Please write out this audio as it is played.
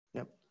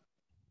Yep.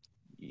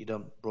 You're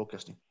done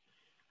broadcasting.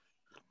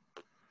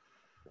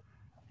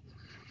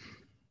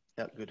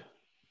 Yeah, good.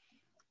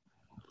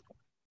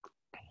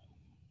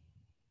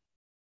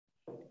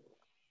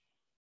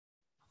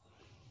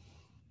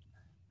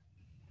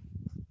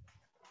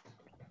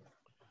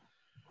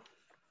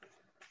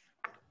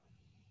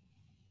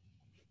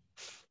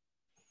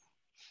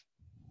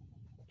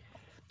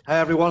 Hi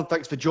everyone,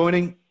 thanks for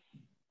joining.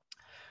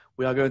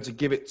 We are going to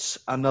give it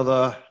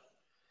another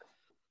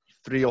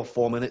 3 or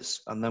 4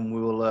 minutes, and then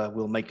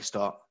we'll make a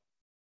start.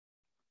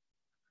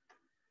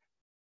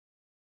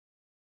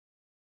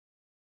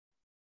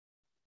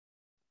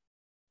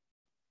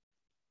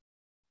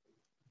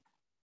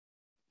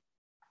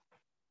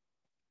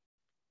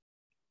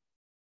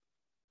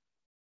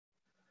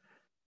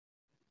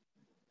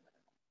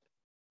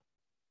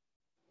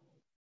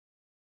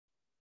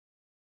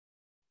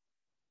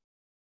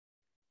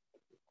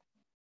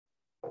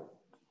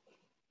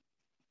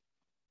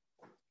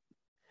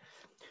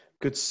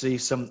 Good to see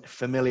some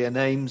familiar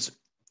names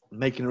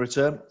making a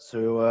return.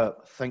 So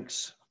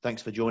thanks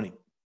for joining.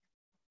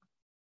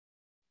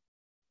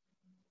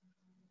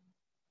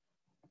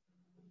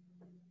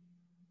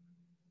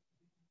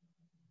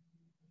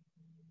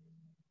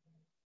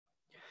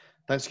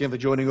 Thanks again for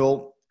joining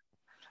all.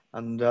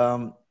 And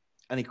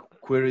any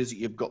queries that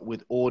you've got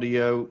with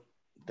audio,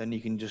 then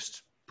you can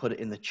just put it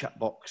in the chat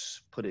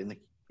box. Put it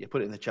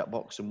in the chat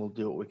box, and we'll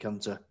do what we can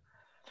to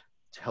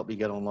help you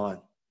get online.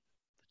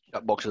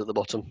 Chat box is at the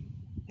bottom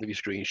of your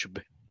screen, should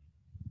be.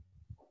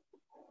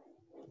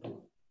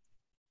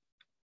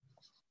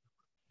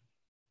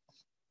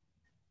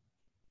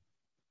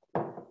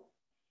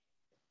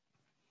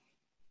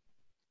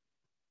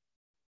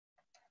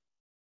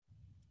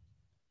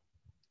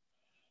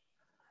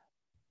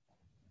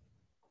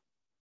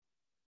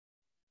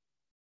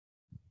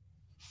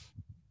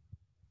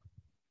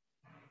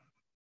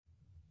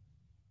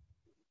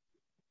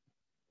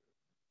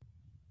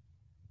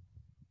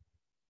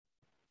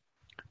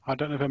 I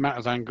don't know if it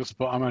matters, Angus,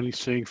 but I'm only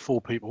seeing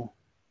 4 people.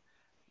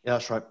 Yeah,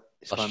 that's right.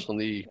 It's That's fine. on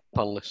the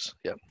panelists,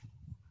 yeah.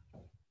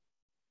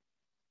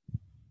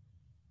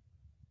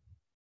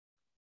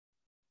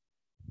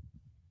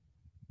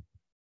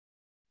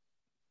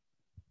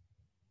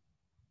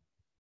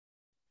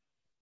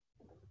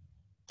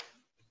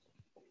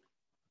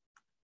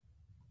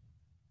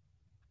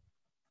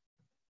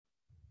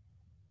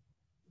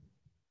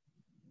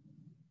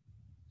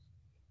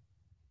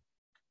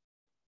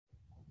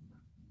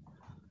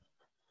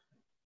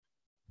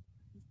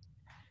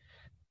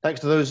 Thanks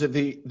to those of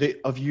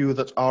you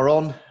that are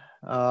on.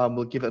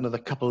 We'll give it another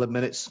couple of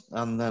minutes,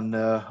 and then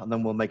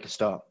we'll make a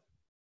start.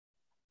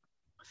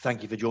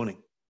 Thank you for joining.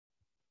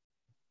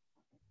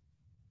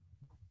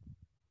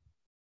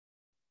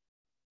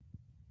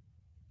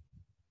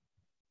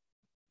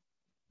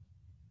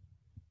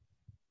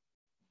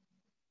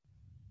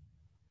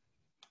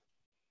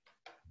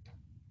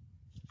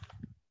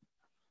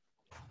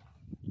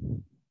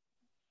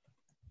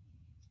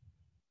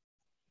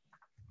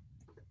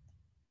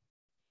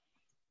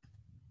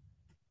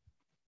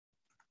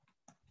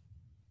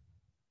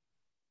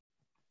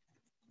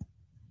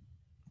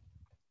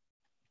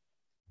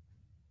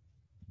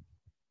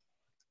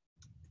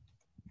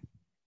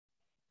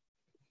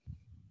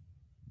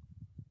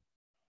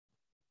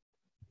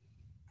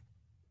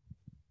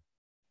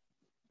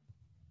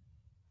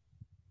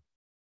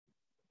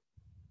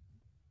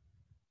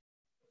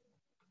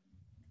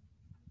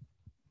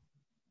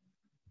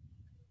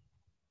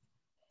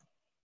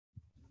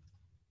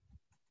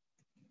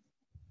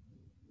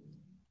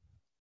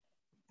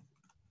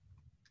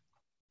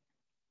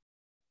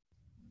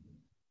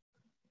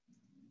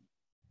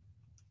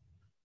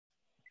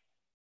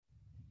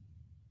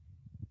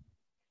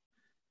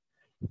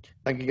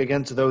 Thank you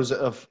again to those that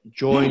have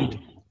joined.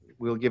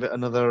 We'll give it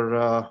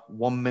another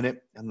 1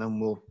 minute, and then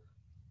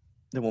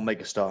we'll make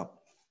a start.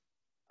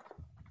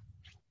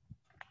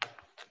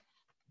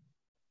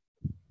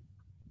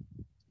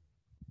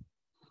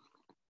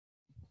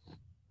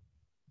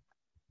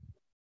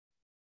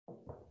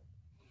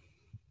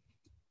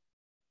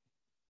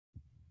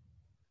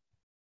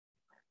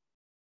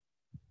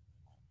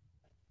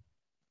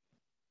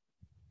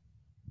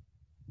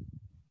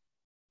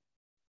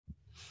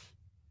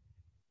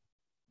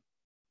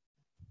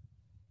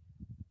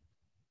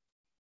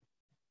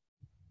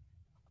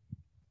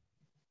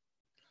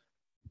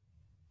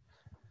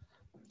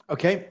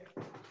 Okay,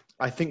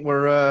 I think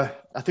we're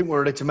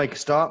ready to make a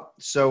start.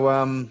 So,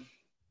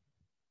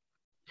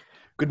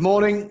 good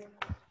morning,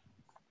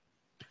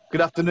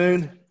 good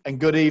afternoon, and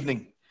good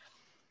evening.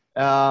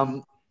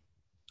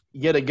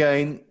 Yet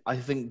again, I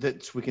think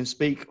that we can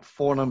speak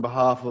for and on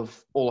behalf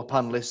of all the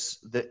panelists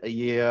that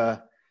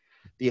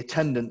the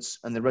attendance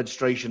and the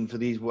registration for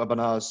these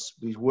webinars,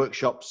 these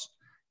workshops,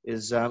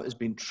 has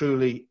been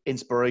truly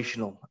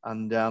inspirational,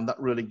 and that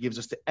really gives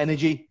us the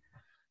energy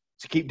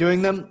to keep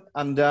doing them.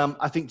 And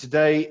I think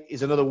today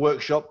is another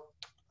workshop,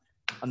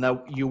 and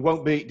now you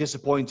won't be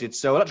disappointed.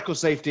 So, electrical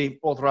safety,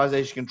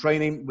 authorization and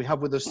training. We have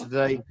with us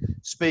today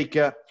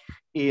speaker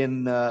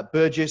Ian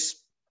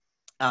Burgess,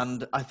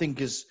 And I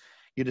think, as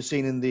you'd have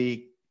seen in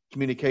the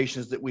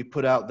communications that we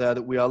put out there,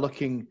 that we are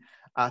looking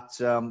at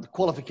the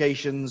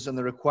qualifications and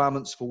the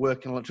requirements for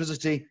working on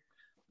electricity,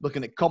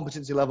 looking at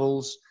competency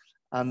levels,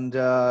 and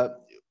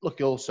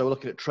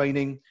looking at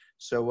training.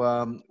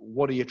 So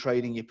what are you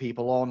training your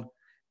people on?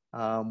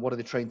 What are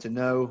they trained to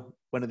know?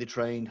 When are they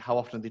trained? How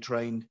often are they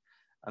trained?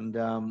 And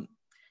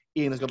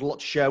Ian has got a lot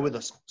to share with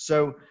us.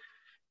 So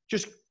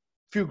just a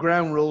few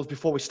ground rules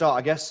before we start,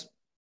 I guess,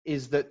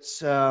 is that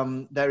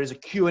there is a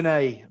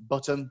Q&A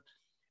button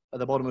at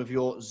the bottom of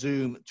your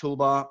Zoom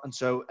toolbar. And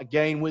so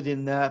again,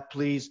 within there,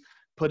 please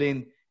put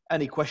in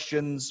any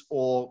questions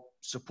or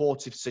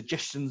supportive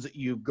suggestions that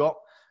you've got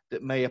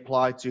that may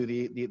apply to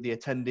the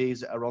attendees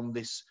that are on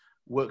this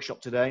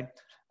workshop today.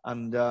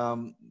 And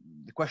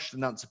the question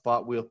and answer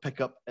part we'll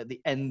pick up at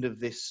the end of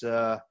this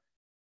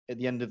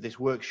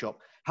workshop.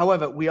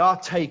 However, we are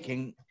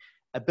taking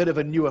a bit of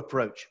a new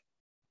approach.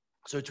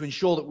 So to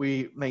ensure that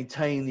we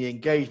maintain the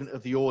engagement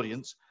of the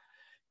audience,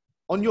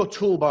 on your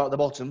toolbar at the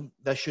bottom,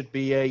 there should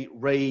be a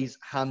raise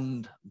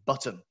hand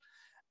button.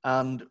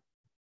 And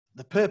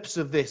the purpose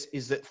of this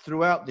is that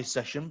throughout this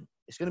session,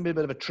 it's going to be a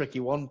bit of a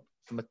tricky one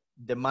from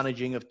the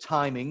managing of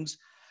timings.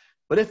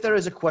 But if there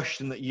is a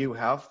question that you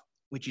have,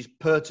 which is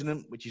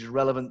pertinent, which is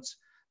relevant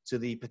to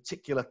the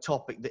particular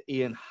topic that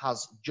Ian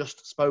has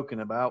just spoken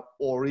about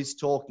or is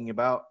talking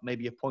about,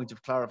 maybe a point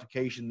of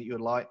clarification that you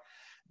would like,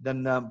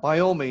 then by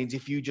all means,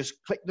 if you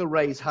just click the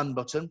raise hand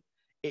button,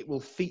 it will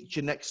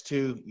feature next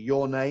to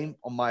your name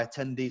on my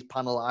attendees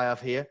panel I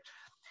have here.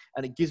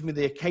 And it gives me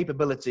the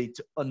capability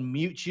to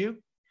unmute you.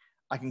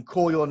 I can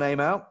call your name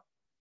out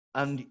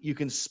and you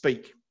can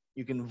speak.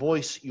 You can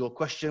voice your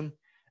question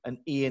and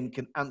Ian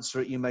can answer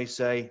it, you may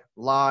say,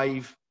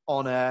 live,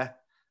 on air,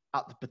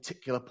 at the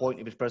particular point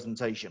of his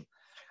presentation.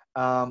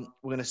 We're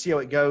going to see how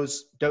it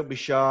goes. Don't be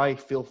shy.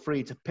 Feel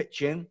free to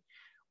pitch in.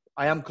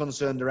 I am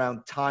concerned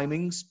around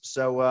timings.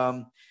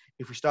 So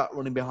if we start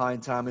running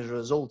behind time as a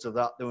result of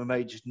that, then we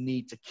may just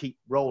need to keep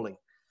rolling.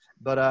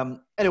 But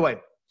anyway,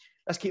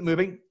 let's keep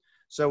moving.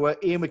 So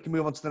Ian, we can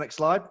move on to the next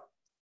slide.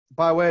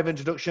 By way of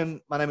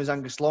introduction, my name is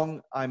Angus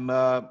Long. I'm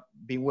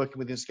been working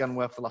within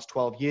Scanware for the last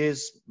 12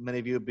 years. Many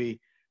of you will be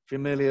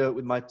familiar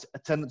with my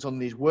attendance on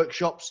these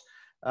workshops.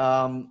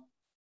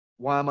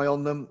 Why am I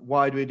on them?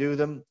 Why do we do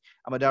them?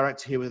 I'm a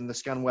director here within the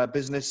Scanware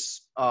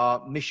business.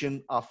 Our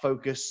mission, our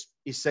focus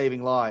is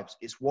saving lives.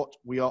 It's what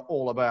we are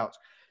all about.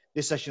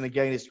 This session,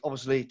 again, is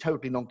obviously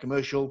totally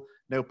non-commercial.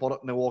 No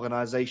product, no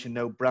organization,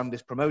 no brand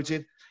is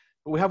promoted.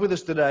 But we have with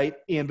us today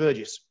Ian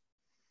Burgess.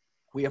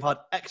 We have had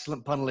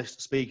excellent panelist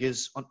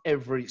speakers on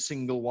every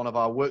single one of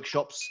our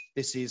workshops.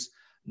 This is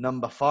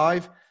number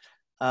 5.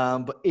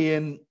 But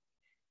Ian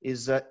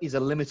is a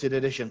limited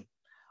edition.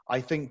 I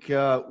think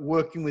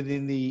working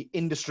within the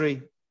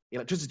industry,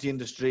 electricity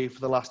industry, for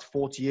the last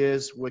 40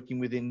 years, working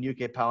within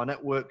UK Power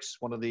Networks,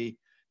 one of the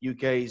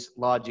UK's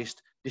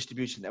largest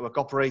distribution network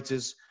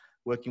operators,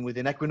 working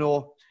within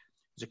Equinor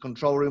as a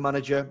control room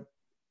manager,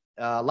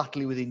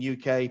 latterly within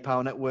UK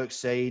Power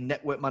Networks, a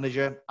network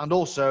manager, and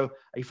also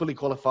a fully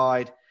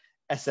qualified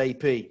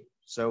SAP,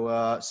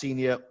 so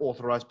senior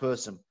authorized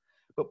person.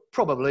 But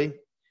probably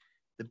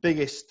the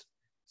biggest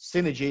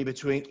synergy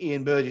between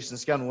Ian Burgess and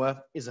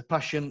Scanware is a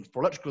passion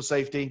for electrical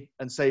safety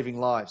and saving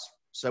lives.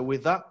 So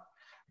with that,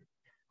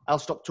 I'll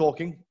stop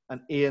talking,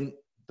 and Ian,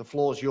 the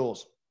floor is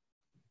yours.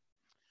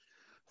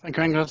 Thank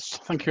you, Angus.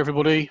 Thank you,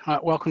 everybody.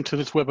 Welcome to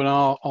this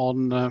webinar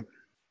on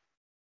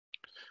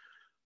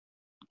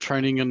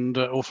training and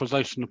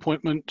authorisation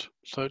appointment.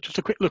 So just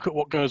a quick look at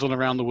what goes on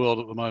around the world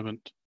at the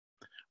moment.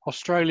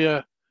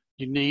 Australia,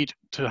 you need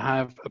to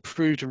have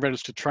approved and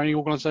registered training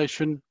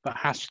organisation that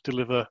has to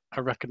deliver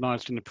a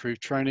recognised and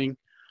approved training,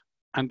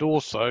 and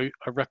also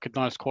a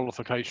recognised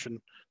qualification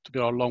to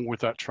go along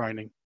with that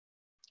training.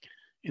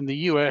 In the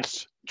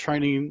US,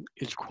 training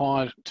is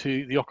required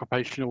to the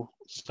Occupational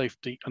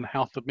Safety and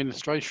Health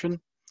Administration,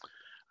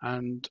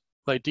 and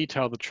they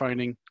detail the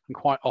training, and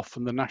quite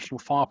often the National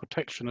Fire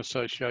Protection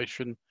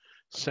Association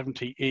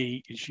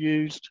 70E is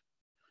used.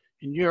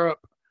 In Europe,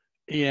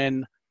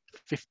 EN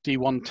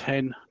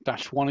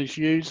 5110-1 is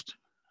used.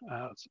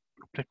 It's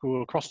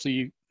applicable across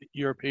the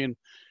European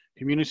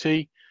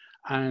community,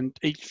 and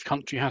each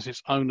country has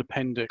its own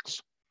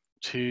appendix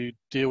to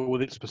deal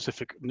with its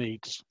specific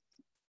needs.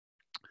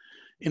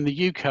 In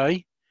the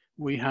UK,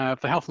 we have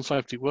the Health and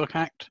Safety at Work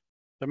Act,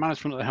 the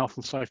Management of the Health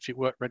and Safety at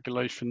Work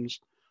Regulations,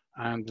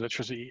 and the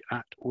Electricity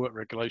Act Work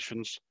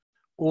Regulations.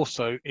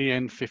 Also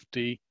EN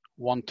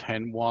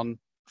 50-110-1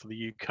 for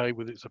the UK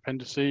with its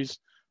appendices.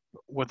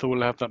 Whether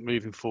we'll have that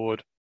moving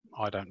forward,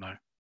 I don't know.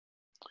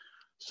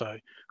 So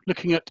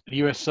looking at the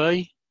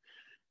USA,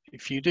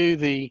 if you do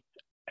the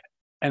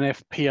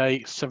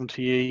NFPA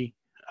 70E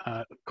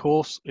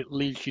course, it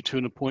leads you to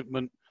an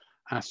appointment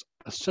as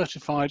a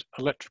certified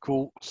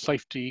electrical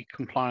safety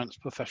compliance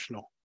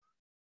professional,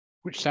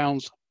 which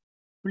sounds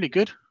really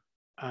good.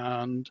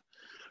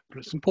 But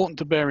it's important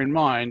to bear in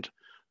mind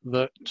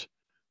that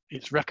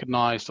it's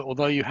recognized that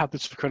although you have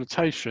this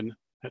accreditation,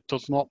 it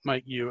does not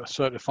make you a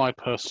certified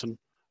person,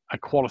 a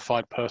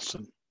qualified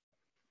person.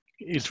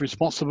 it is the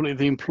responsibility of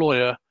the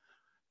employer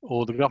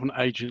or the government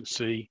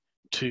agency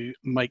to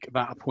make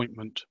that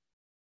appointment.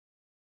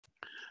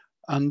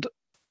 And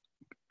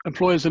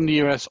employers in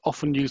the US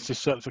often use this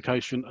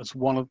certification as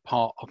one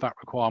part of that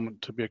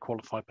requirement to be a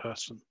qualified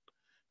person.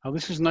 Now,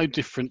 this is no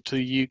different to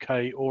the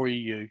UK or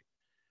EU.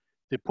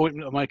 The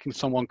appointment of making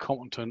someone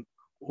competent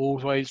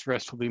always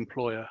rests with the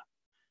employer,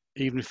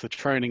 even if the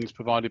training is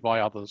provided by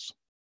others.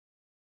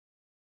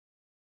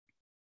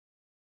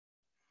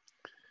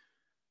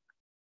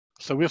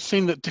 So we've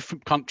seen that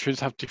different countries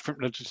have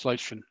different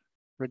legislation,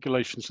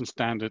 regulations and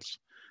standards.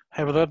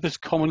 However, they have this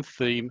common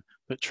theme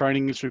that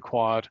training is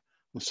required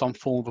and some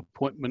form of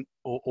appointment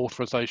or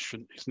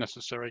authorization is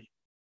necessary.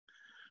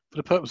 For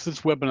the purpose of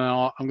this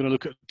webinar, I'm going to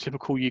look at a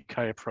typical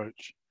UK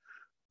approach.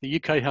 The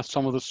UK has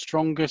some of the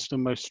strongest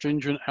and most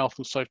stringent health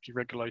and safety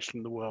regulation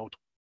in the world.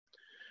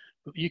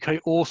 But the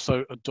UK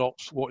also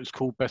adopts what is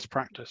called best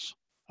practice.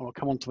 And we'll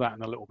come on to that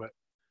in a little bit.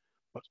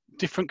 But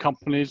different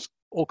companies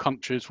or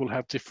countries will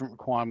have different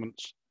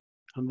requirements,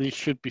 and these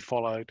should be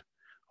followed,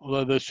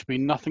 although there should be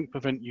nothing to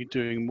prevent you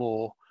doing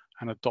more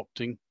and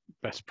adopting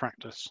best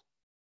practice.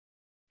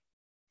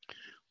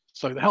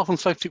 So the Health and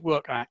Safety at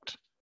Work Act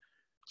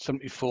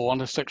 74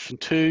 under section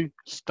 2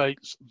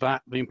 states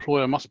that the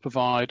employer must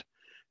provide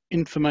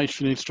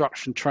information,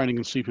 instruction, training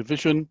and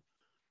supervision,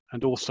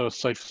 and also a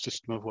safe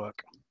system of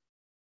work.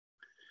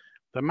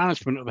 The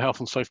management of the health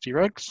and safety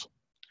regs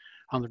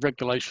under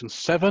regulation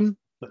 7,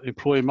 that the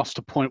employer must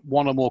appoint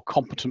one or more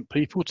competent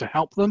people to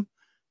help them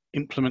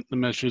implement the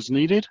measures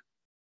needed.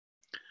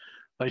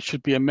 They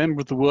should be a member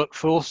of the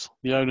workforce,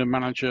 the owner,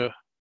 manager,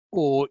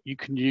 or you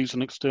can use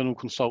an external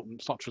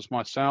consultant such as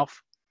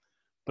myself,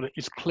 but it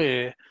is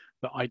clear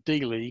that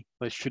ideally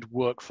they should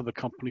work for the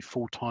company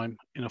full-time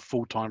in a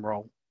full-time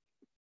role.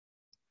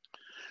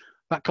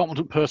 That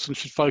competent person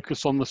should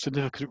focus on the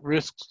significant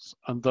risks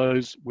and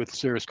those with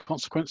serious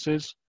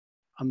consequences,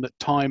 and that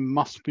time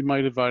must be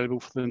made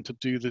available for them to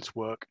do this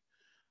work.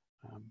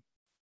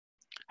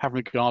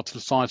 Having regard to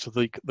the size of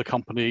the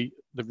company,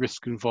 the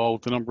risk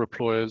involved, the number of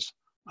employers,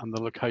 and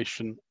the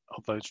location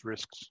of those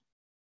risks.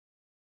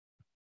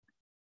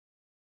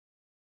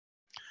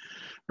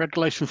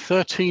 Regulation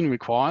 13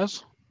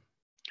 requires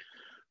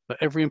that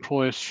every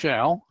employer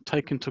shall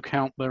take into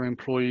account their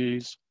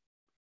employees'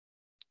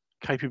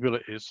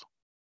 capabilities.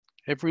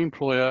 Every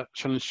employer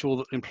shall ensure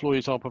that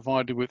employees are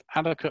provided with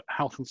adequate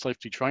health and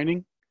safety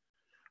training,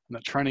 and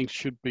that training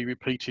should be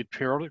repeated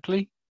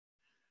periodically,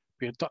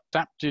 be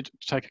adapted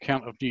to take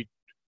account of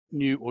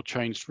new or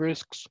changed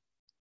risks,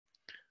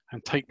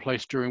 and take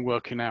place during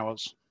working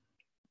hours.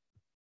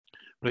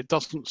 But it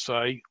doesn't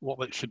say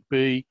what it should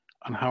be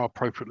and how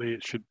appropriately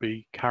it should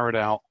be carried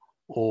out,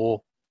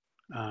 or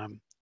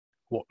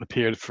what the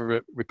period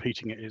for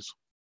repeating it is.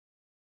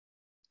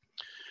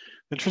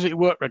 The Electricity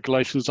Work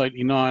Regulations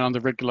 89 under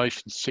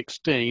Regulation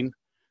 16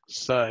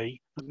 say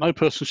that no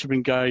person should be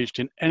engaged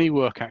in any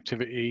work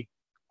activity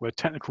where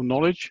technical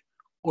knowledge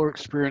or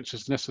experience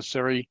is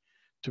necessary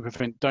to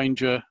prevent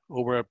danger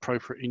or where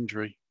appropriate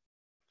injury,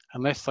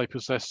 unless they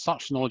possess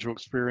such knowledge or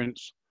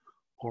experience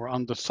or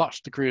under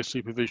such degree of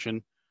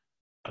supervision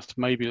as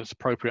maybe it's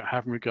appropriate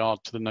having regard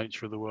to the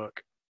nature of the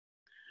work.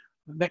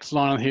 The next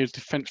line on here is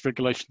Defence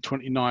Regulation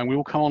 29. We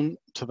will come on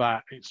to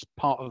that. It's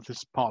part of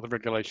the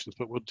regulations,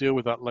 but we'll deal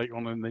with that later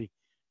on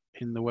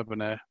in the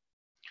webinar.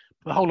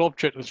 The whole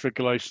object of this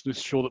regulation is to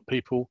ensure that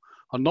people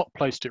are not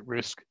placed at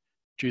risk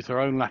due to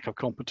their own lack of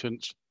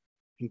competence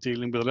in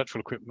dealing with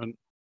electrical equipment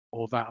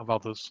or that of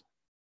others.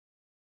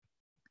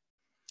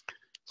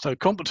 So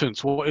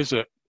competence, what is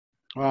it?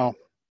 Well,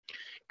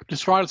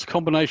 described as a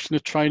combination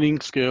of training,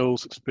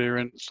 skills,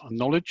 experience, and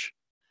knowledge,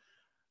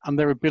 and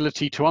their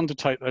ability to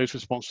undertake those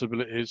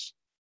responsibilities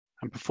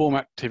and perform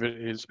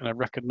activities in a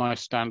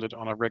recognised standard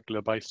on a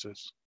regular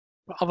basis.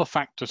 But other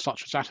factors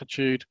such as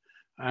attitude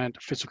and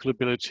physical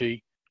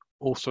ability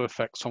also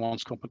affect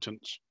someone's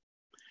competence.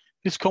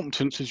 This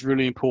competence is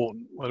really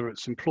important, whether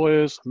it's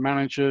employers,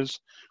 managers,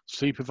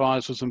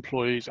 supervisors,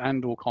 employees,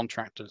 and or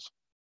contractors,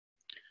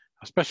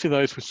 especially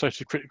those with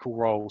safety critical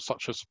roles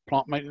such as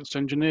plant maintenance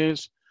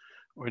engineers,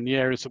 or in the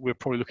areas that we're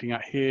probably looking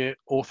at here,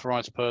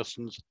 authorised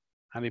persons,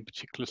 and in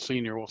particular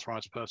senior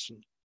authorised person.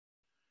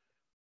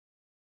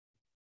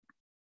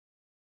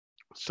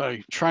 So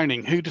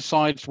training, who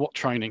decides what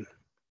training?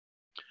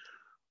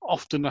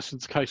 Often, as in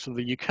the case of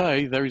the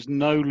UK, there is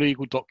no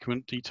legal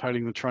document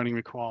detailing the training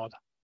required,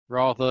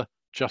 rather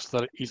just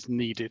that it is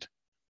needed.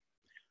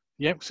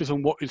 The emphasis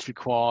on what is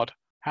required,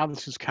 how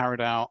this is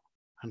carried out,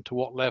 and to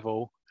what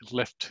level is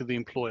left to the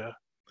employer.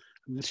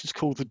 And this is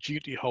called the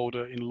duty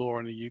holder in law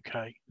in the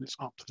UK. It's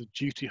up to the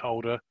duty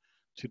holder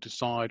to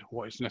decide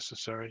what is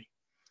necessary.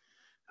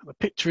 The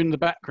picture in the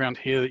background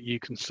here that you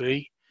can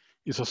see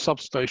is a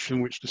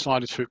substation which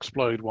decided to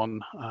explode one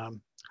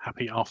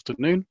happy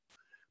afternoon.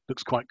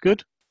 Looks quite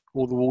good.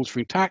 All the walls are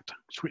intact.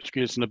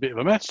 Switchgear's in a bit of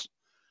a mess,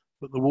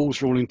 but the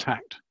walls are all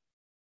intact.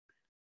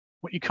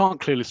 What you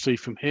can't clearly see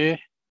from here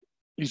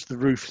is the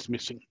roof is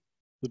missing.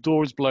 The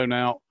door is blown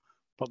out,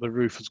 but the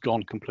roof has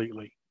gone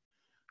completely.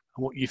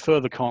 And what you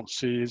further can't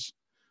see is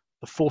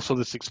The force of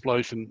this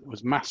explosion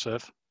was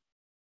massive,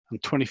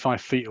 and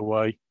 25 feet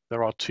away,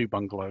 there are 2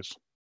 bungalows.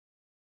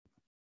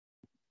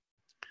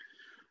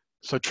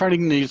 So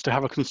training needs to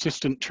have a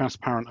consistent,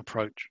 transparent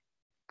approach.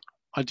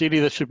 Ideally,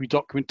 there should be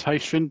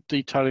documentation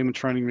detailing the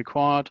training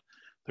required,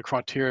 the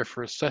criteria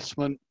for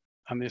assessment,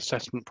 and the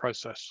assessment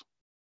process.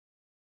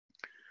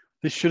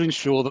 This should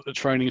ensure that the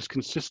training is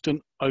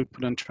consistent,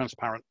 open, and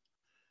transparent.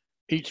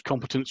 Each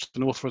competence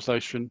and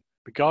authorization,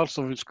 regardless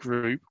of its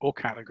group or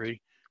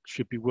category,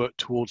 should be worked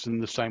towards in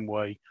the same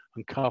way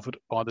and covered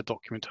by the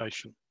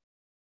documentation.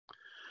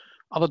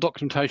 Other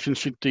documentation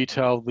should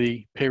detail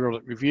the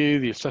periodic review,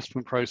 the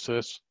assessment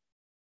process,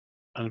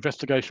 an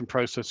investigation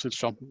process if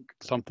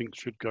something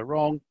should go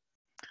wrong,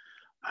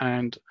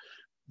 and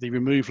the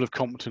removal of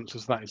competence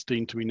as that is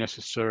deemed to be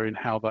necessary and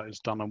how that is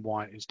done and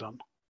why it is done.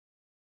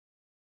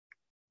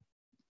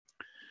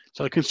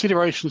 So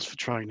considerations for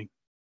training.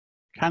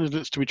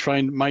 Candidates to be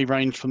trained may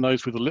range from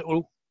those with a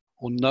little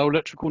or no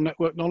electrical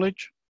network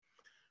knowledge,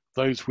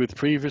 those with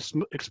previous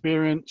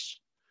experience,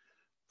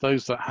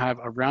 those that have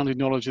a rounded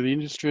knowledge of the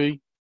industry,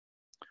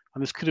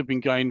 and this could have been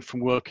gained from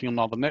working on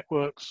other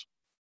networks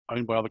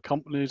owned by other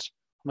companies,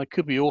 and they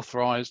could be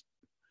authorized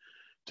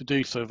to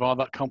do so via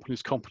that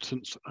company's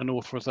competence and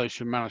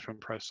authorization management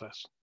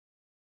process.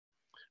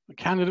 The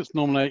candidates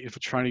nominated for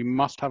training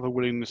must have a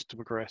willingness to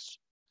progress.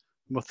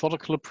 A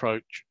methodical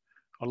approach,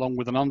 along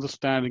with an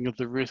understanding of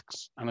the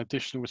risks and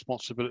additional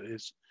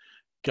responsibilities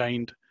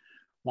gained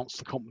once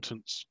the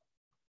competence.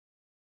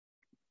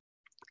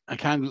 And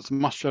candidates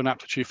must show an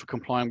aptitude for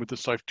complying with the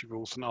safety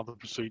rules and other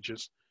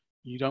procedures.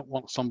 You don't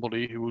want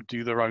somebody who will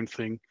do their own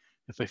thing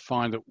if they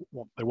find that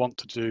what they want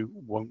to do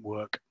won't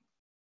work.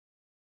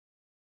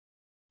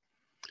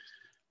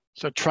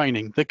 So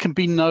training, there can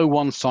be no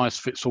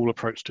one-size-fits-all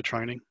approach to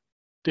training.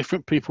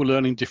 Different people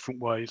learn in different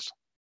ways.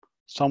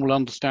 Some will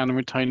understand and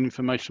retain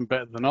information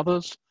better than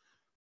others.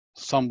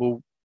 Some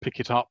will pick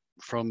it up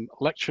from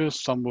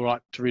lectures. Some will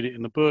like to read it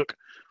in the book.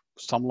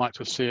 Some like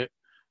to see it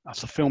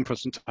as a film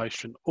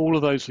presentation. All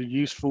of those are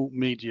useful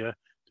media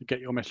to get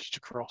your message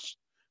across.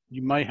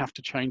 You may have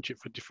to change it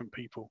for different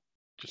people.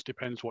 Just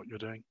depends what you're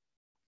doing.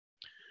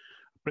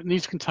 But it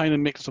needs to contain a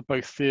mix of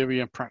both theory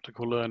and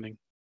practical learning.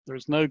 There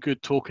is no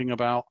good talking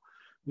about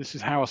this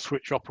is how a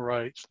switch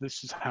operates,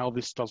 this is how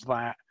this does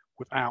that,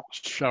 without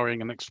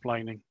showing and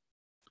explaining.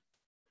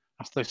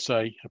 As they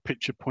say, a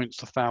picture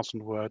points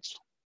 1,000 words.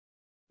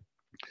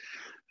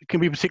 There can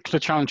be particular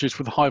challenges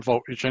with high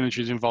voltage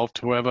energies involved,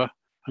 however,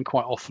 and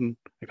quite often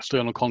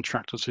external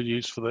contractors are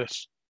used for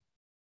this.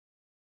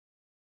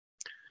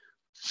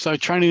 So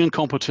training and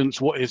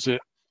competence, what is it?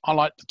 I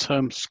like the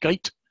term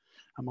skate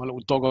and my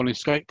little dog on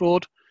his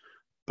skateboard,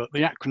 but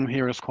the acronym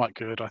here is quite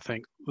good, I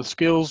think. The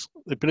skills,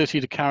 the ability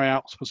to carry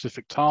out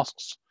specific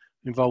tasks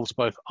involves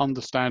both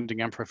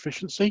understanding and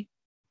proficiency.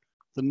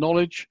 The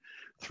knowledge,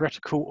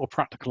 theoretical or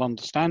practical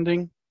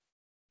understanding.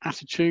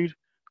 Attitude,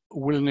 a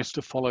willingness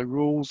to follow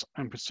rules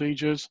and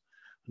procedures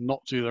and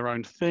not do their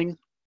own thing.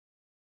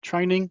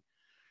 Training,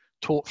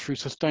 taught through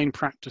sustained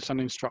practice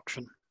and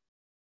instruction.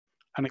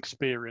 And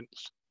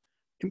experience,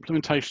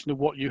 implementation of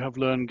what you have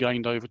learned,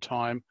 gained over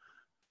time.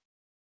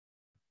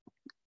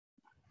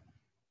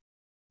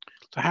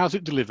 So how's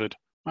it delivered?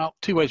 Well,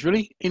 2 ways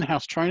really.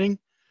 In-house training,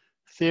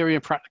 theory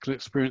and practical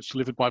experience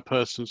delivered by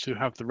persons who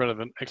have the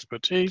relevant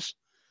expertise,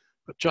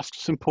 but just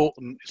as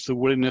important is the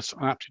willingness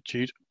and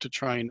aptitude to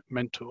train,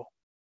 mentor.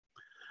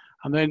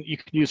 And then you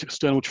can use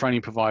external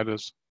training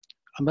providers,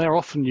 and they are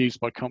often used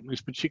by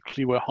companies,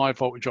 particularly where high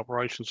voltage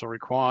operations are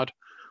required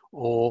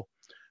or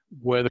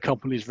where the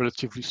company is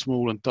relatively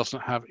small and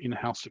doesn't have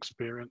in-house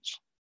experience.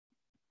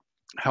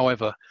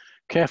 However,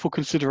 careful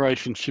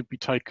consideration should be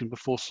taken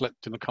before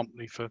selecting a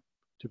company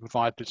to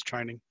provide this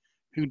training.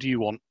 Who do you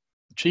want?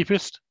 The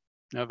cheapest?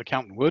 No, the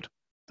accountant would.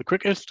 The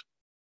quickest?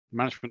 The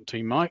management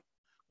team might.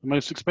 The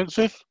most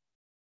expensive?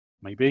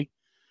 Maybe.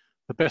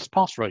 The best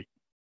pass rate?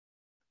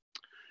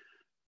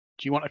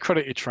 Do you want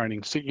accredited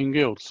training, seeking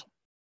guilds?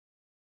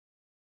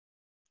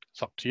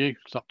 It's up to you.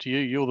 It's up to you.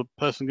 You're the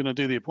person going to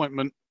do the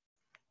appointment.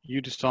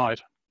 You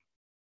decide.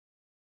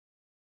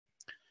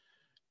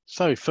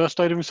 So,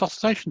 first aid and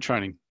resuscitation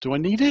training. Do I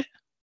need it?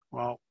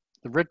 Well,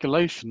 the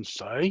regulations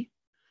say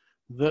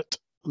that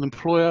an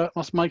employer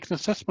must make an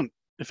assessment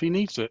if he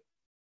needs it.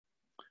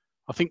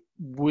 I think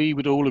we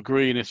would all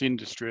agree in this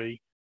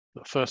industry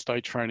that first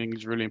aid training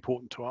is really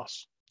important to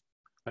us.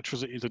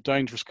 Electricity is a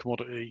dangerous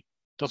commodity,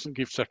 doesn't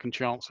give second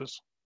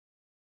chances,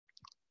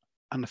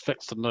 and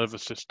affects the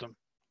nervous system.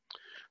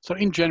 So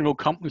in general,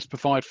 companies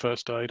provide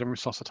first aid and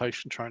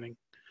resuscitation training.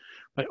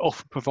 They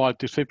often provide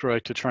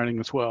defibrillator training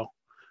as well,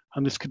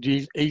 and this could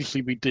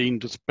easily be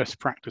deemed as best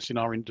practice in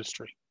our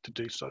industry to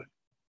do so.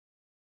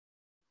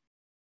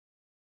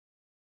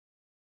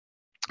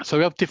 So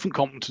we have different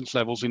competence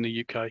levels in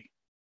the UK,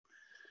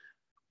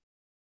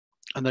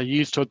 and they're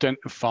used to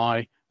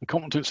identify the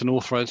competence and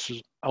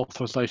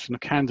authorization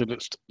of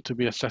candidates to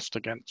be assessed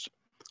against.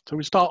 So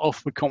we start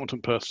off with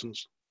competent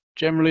persons,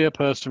 generally a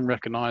person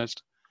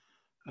recognised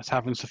as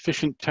having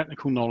sufficient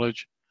technical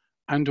knowledge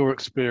and or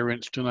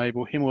experience to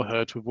enable him or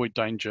her to avoid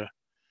danger,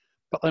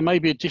 but they may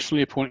be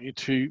additionally appointed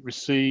to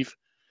receive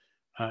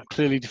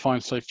clearly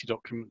defined safety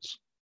documents,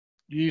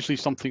 usually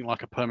something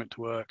like a permit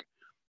to work,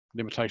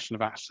 limitation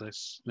of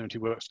access,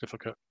 limited work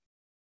certificate.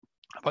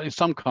 But in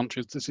some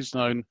countries, this is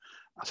known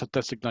as a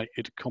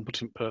designated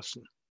competent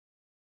person.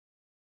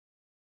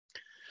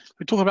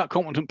 We talk about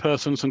competent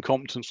persons and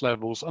competence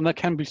levels, and there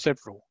can be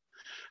several.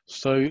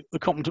 So the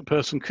competent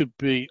person could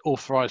be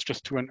authorised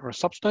just to enter a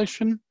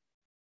substation.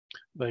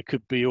 They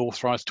could be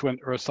authorised to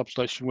enter a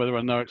substation where there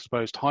are no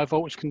exposed high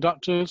voltage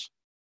conductors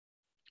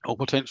or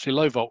potentially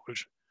low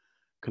voltage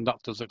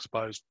conductors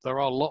exposed. There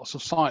are lots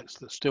of sites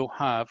that still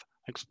have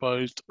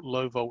exposed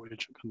low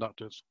voltage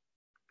conductors.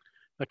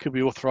 They could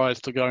be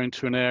authorised to go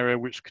into an area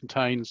which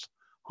contains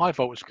high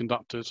voltage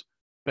conductors,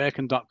 bare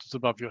conductors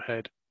above your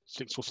head,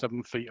 6 or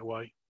 7 feet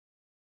away.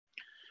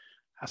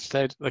 As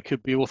said, they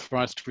could be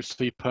authorised to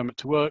receive permit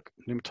to work,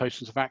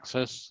 limitations of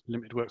access,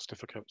 limited work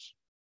certificates.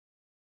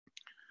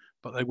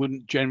 But they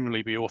wouldn't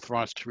generally be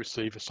authorised to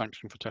receive a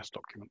sanction for test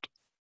document.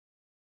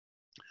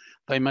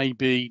 They may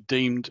be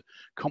deemed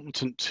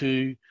competent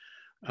to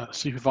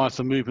supervise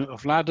the movement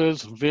of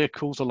ladders and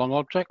vehicles along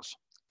objects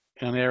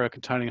in an area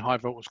containing high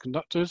voltage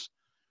conductors.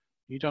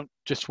 You don't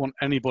just want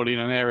anybody in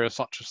an area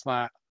such as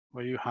that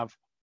where you have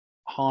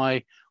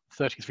high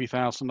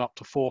 33,000 up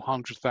to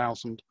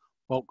 400,000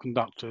 volt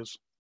conductors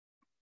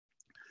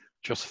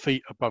just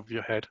feet above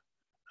your head.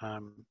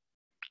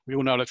 We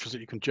all know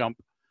electricity can jump,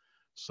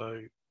 so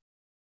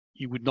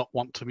you would not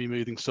want to be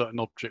moving certain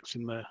objects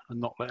in there and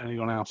not let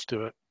anyone else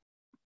do it.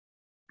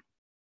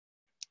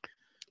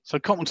 So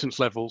competence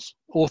levels,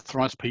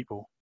 authorised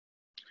people.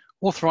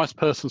 Authorised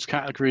persons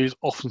category is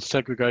often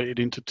segregated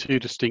into 2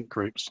 distinct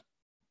groups.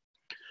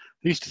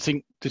 These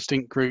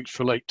distinct groups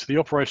relate to the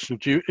operational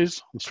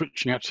duties and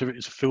switching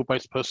activities of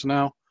field-based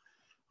personnel,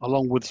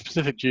 along with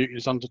specific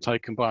duties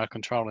undertaken by a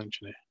control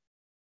engineer.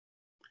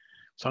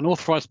 So an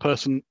authorised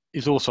person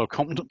is also a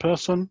competent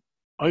person,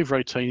 over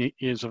 18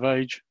 years of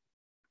age,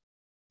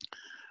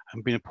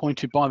 and been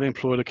appointed by the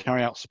employer to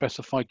carry out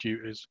specified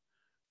duties,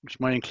 which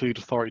may include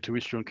authority to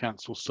issue and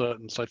cancel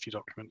certain safety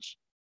documents,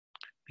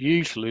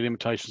 usually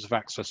limitations of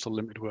access to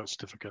limited work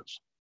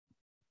certificates.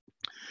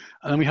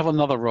 And then we have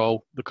another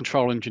role, the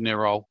control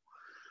engineer role,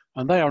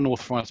 and they are an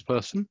authorised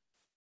person.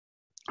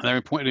 They're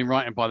appointed in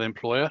writing by the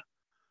employer,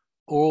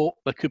 or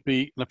they could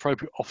be an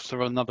appropriate officer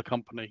of another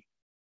company.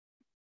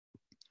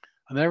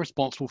 And they're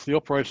responsible for the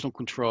operational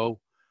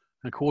control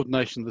and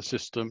coordination of the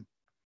system,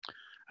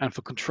 and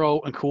for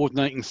control and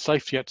coordinating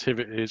safety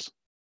activities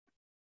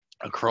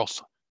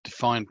across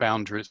defined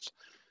boundaries.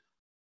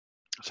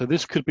 So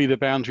this could be the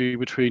boundary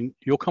between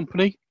your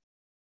company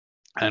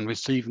and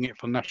receiving it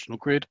from National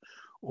Grid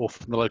or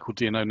from the local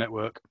DNO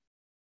network.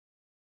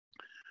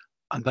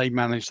 And they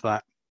manage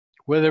that.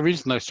 Where there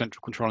is no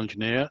central control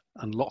engineer,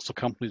 and lots of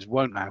companies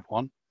won't have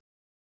one,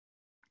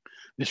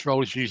 this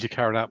role is usually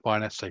carried out by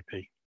an SAP.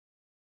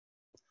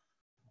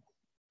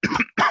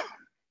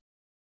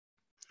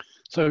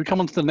 So we come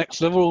on to the next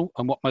level,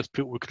 and what most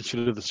people would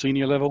consider the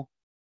senior level,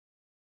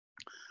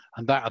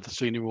 and that of the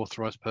senior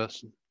authorised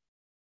person.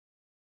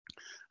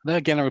 They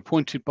again are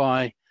appointed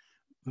by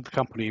the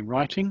company in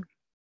writing,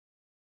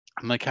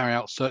 and they carry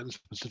out certain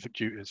specific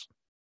duties,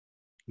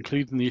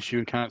 including the issue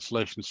and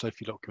cancellation of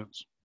safety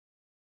documents.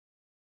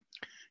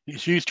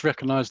 It's used to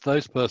recognise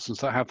those persons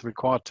that have the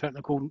required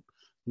technical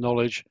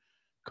knowledge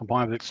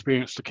combined with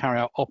experience to carry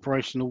out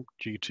operational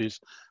duties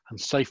and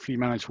safely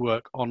manage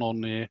work on or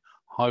near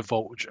high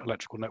voltage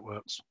electrical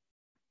networks.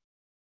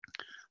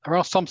 There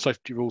are some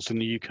safety rules in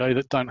the UK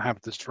that don't have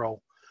this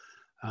role,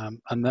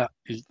 and that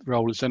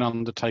role is then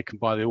undertaken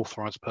by the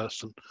authorised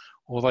person,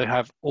 or they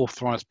have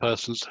authorised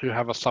persons who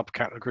have a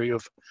subcategory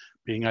of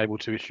being able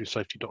to issue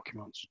safety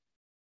documents.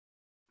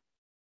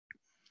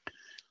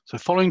 So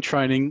following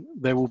training,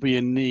 there will be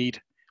a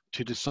need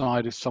to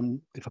decide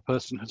if a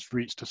person has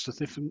reached a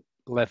sufficient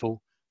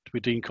level to be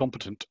deemed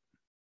competent.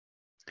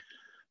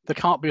 There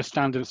can't be a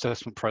standard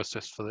assessment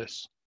process for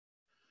this.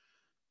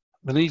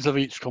 The needs of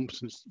each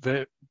competence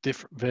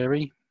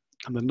vary,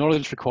 and the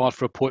knowledge required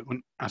for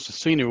appointment as a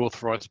senior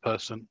authorised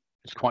person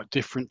is quite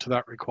different to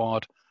that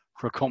required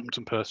for a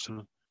competent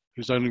person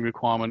whose only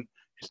requirement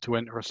is to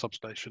enter a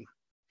substation.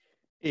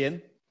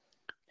 Ian?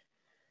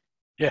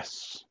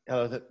 Yes.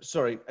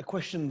 Sorry, a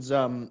question's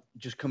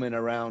just come in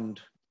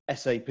around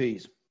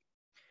SAPs.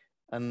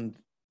 And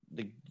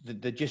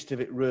the gist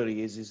of it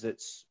really is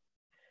that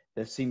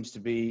there seems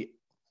to be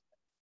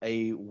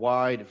a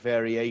wide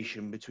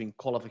variation between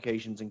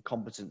qualifications and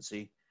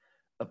competency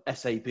of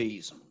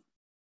SAPs.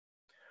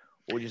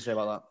 What would you say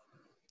about that?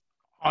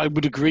 I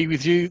would agree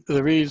with you.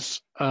 There is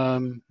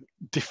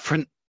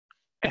different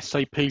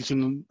SAPs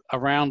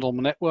around on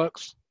the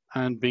networks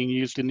and being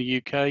used in the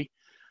UK.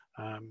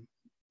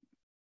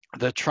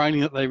 The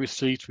training that they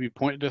receive to be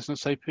appointed as an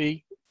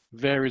SAP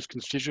varies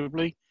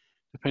considerably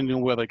depending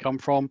on where they come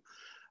from.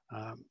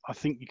 I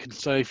think you can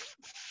say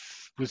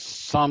with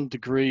some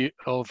degree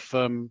of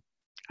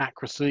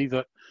accuracy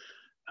that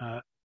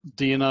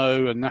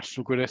D&O and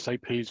National Grid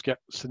SAPs get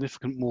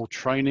significant more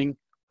training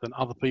than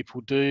other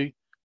people do.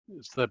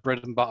 It's their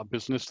bread and butter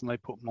business and they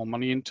put more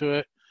money into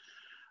it.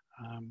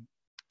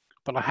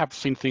 But I have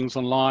seen things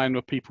online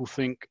where people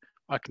think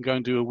I can go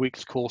and do a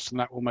week's course and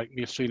that will make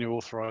me a senior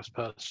authorised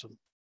person.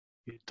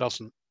 It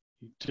doesn't.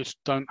 You just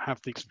don't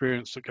have the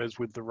experience that goes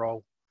with the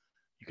role.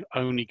 You can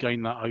only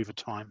gain that over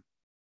time.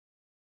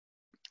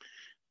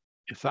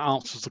 If that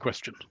answers the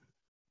question.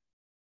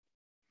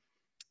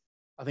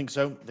 I think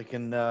so. They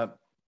can.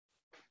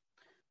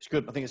 It's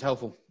good. I think it's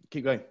helpful.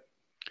 Keep going.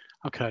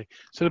 Okay.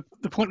 So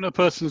the appointment of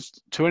persons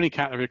to any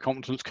category of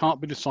competence can't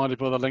be decided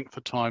by the length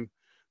of time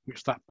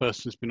which that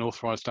person has been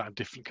authorised at a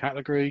different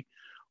category,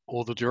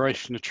 or the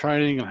duration of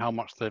training and how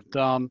much they've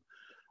done,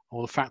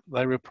 or the fact that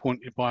they were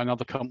appointed by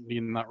another company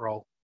in that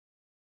role.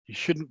 You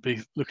shouldn't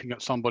be looking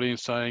at somebody and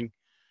saying,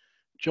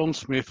 John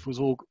Smith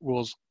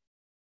was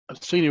a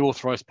senior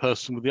authorised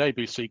person with the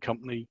ABC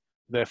company,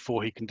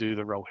 therefore he can do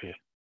the role here.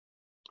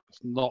 It's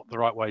not the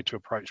right way to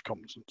approach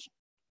competence.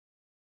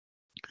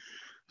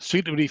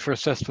 Suitability for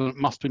assessment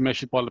must be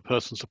measured by the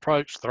person's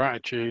approach, their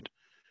attitude,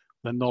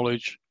 their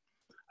knowledge,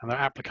 and their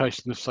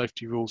application of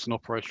safety rules and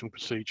operational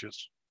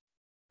procedures.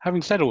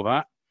 Having said all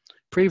that,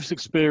 previous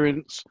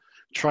experience,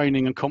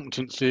 training and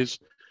competencies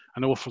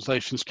and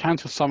authorisations can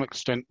to some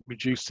extent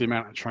reduce the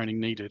amount of training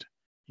needed.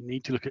 You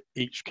need to look at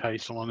each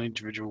case on an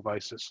individual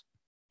basis.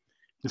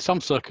 In some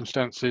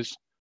circumstances,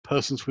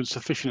 persons with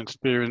sufficient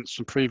experience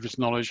and previous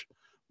knowledge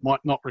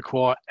might not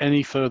require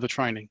any further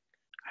training.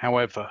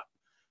 However,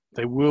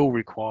 they will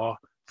require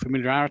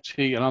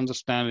familiarity and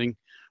understanding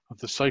of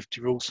the safety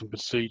rules and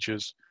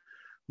procedures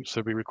which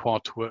they'll be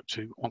required to work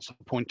to once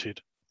appointed.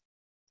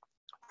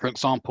 For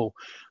example,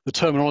 the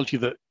terminology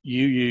that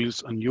you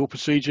use and your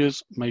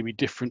procedures may be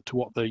different to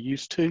what they're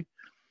used to.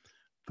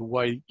 The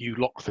way you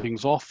lock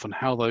things off and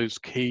how those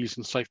keys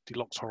and safety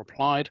locks are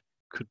applied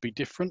could be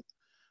different.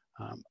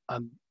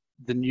 And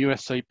the new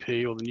SAP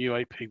or the new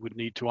AP would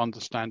need to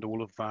understand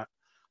all of that.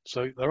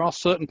 So there are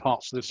certain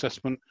parts of the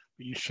assessment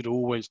that you should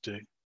always do.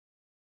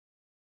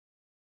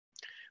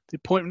 The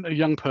appointment of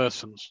young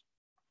persons.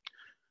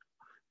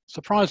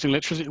 Surprisingly,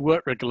 electricity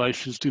work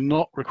regulations do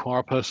not require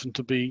a person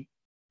to be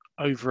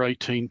over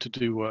 18 to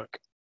do work.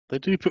 They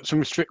do put some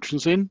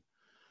restrictions in,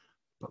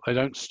 but they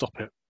don't stop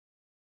it.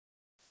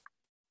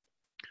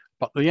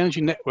 But the Energy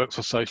Networks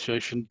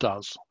Association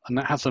does, and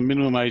that has a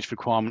minimum age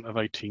requirement of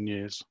 18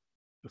 years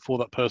before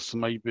that person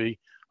may be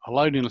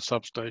alone in a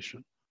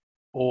substation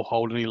or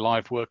hold any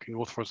live working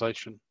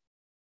authorisation,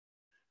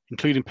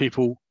 including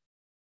people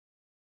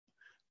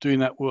doing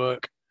that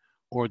work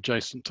or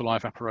adjacent to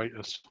live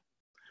apparatus.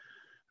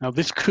 Now,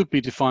 this could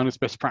be defined as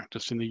best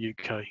practice in the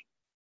UK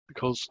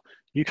because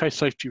UK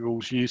safety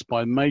rules used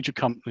by major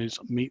companies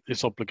meet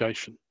this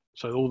obligation.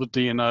 So all the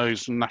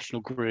D&Os and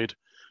National Grid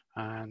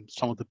and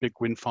some of the big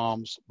wind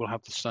farms will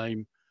have the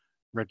same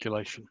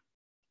regulation.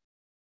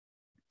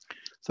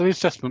 So the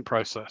assessment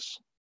process.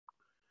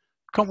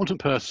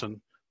 Competent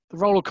person. The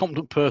role of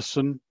competent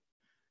person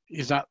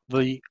is at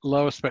the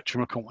lower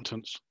spectrum of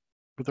competence.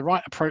 With the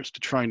right approach to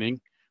training,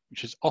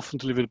 which is often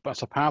delivered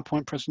as a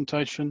PowerPoint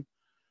presentation,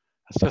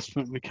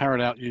 assessment will be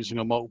carried out using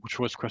a multiple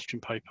choice question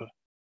paper.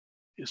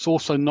 It's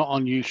also not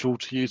unusual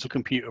to use a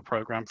computer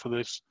program for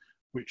this,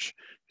 which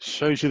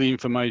shows you the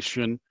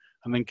information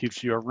and then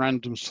gives you a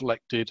random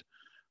selected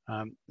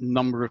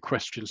number of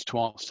questions to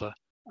answer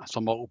as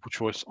a multiple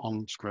choice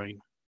on screen.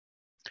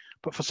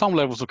 But for some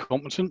levels of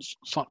competence,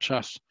 such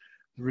as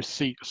the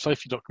receipt of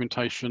safety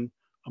documentation,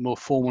 a more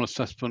formal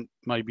assessment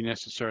may be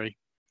necessary.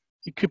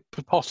 You could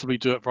possibly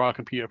do it via a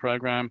computer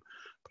program,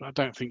 but I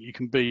don't think you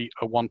can be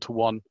a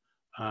one-to-one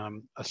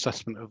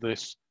assessment of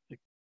this. It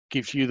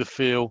gives you the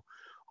feel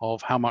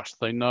of how much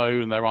they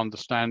know and their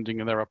understanding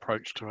and their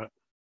approach to it.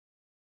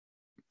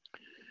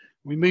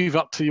 We move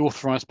up to the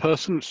authorised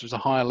person, which is a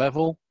higher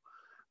level.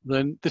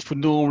 Then this would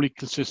normally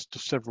consist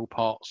of several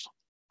parts,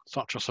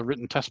 such as a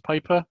written test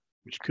paper,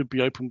 which could be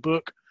open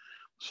book,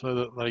 so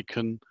that they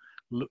can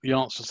look the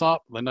answers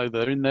up. They know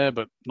they're in there,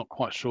 but not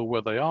quite sure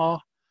where they are.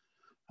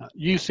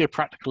 Usually a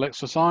practical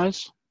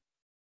exercise,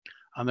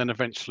 and then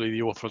eventually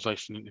the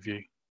authorisation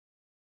interview.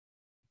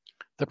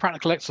 The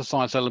practical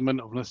exercise element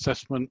of an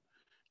assessment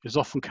is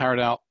often carried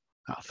out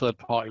at a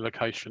third-party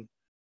location.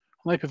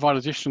 And they provide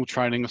additional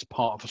training as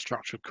part of a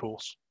structured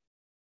course.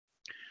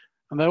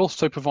 And they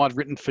also provide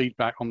written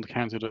feedback on the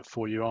candidate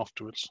for you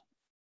afterwards.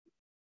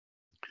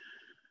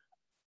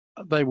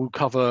 They will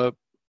cover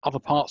other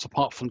parts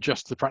apart from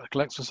just the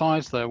practical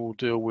exercise. They will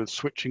deal with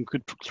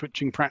good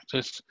switching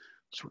practice,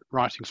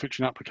 writing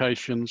switching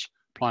applications,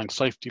 applying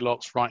safety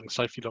locks, writing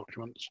safety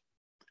documents.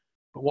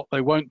 But what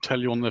they won't tell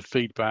you on their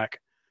feedback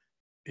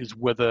is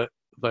whether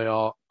they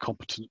are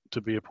competent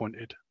to be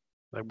appointed.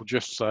 They will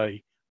just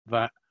say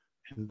that,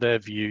 in their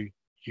view,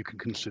 you can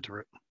consider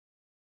it.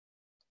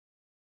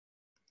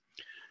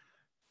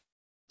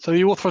 So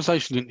the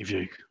authorisation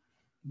interview,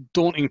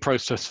 daunting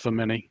process for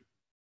many.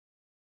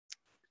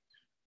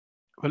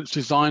 But it's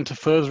designed to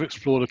further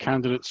explore the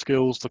candidate's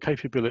skills, the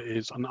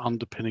capabilities and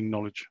underpinning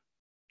knowledge.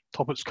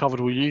 Topics covered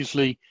will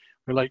usually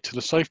relate to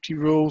the safety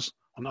rules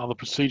and other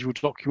procedural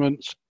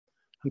documents,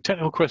 and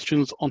technical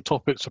questions on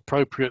topics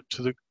appropriate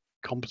to the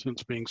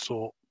competence being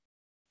sought.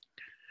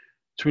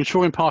 To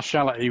ensure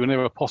impartiality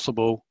whenever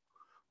possible,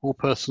 all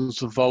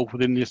persons involved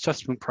within the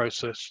assessment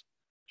process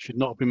should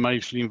not have been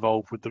majorly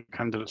involved with the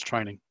candidate's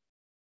training.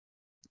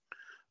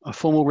 A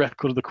formal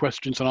record of the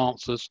questions and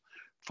answers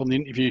from the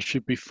interview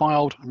should be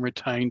filed and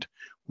retained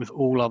with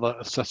all other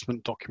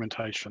assessment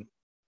documentation.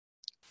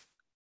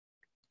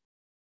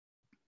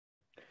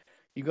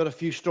 You've got a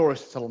few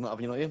stories to tell on that, have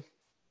you not, Ian?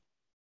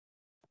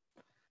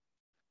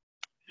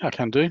 Yeah, I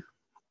can do.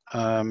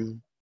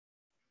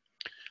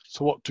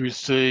 So what do we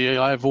see?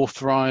 I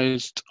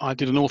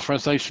did an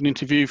authorization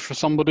interview for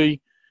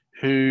somebody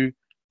who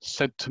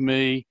said to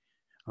me,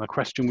 and the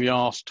question we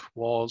asked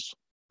was,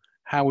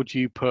 how would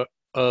you put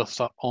earths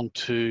up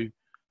onto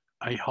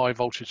a high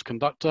voltage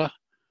conductor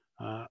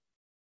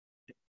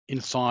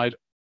inside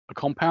a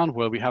compound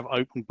where we have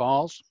open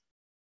bars?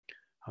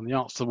 And the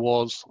answer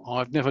was,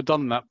 I've never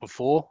done that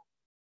before,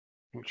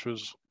 which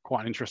was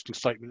quite an interesting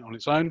statement on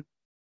its own.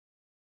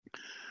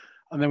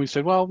 And then we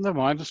said, well, never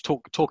mind, let's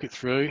talk it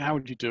through. How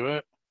would you do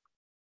it?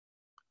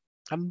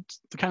 And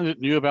the candidate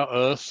knew about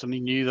earths and he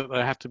knew that they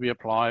had to be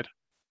applied.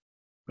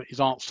 But his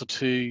answer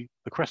to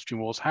the question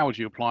was, how would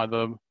you apply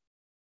them?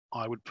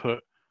 I would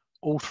put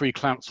all 3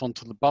 clamps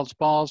onto the buzz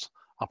bars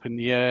up in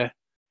the air,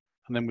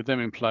 and then with them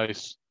in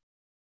place,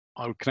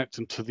 I would connect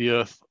them to the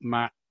earth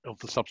mat of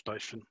the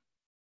substation.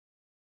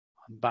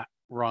 And that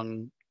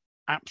rung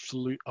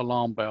absolute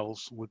alarm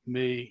bells with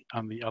me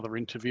and the other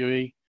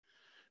interviewee,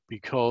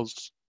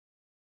 because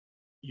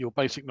your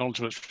basic knowledge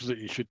of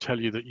electricity should tell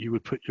you that you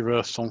would put your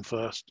earths on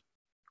first.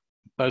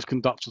 Those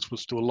conductors were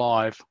still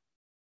alive.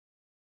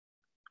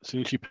 As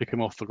soon as you pick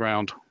them off the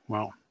ground,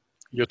 well,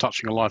 you're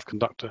touching a live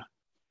conductor.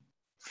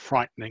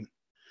 Frightening.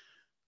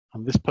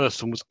 And this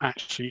person was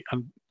actually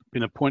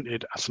been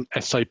appointed as an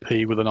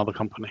SAP with another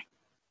company.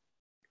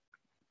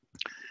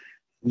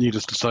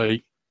 Needless to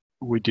say,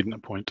 we didn't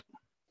appoint.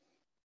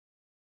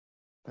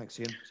 Thanks,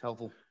 Ian. It's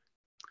helpful.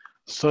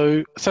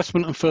 So,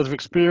 assessment and further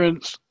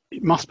experience.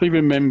 It must be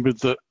remembered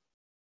that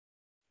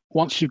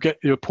once you get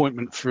your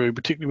appointment through,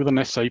 particularly with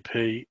an SAP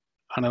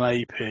and an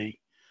AP,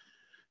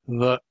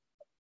 that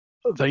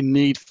they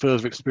need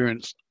further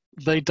experience.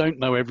 They don't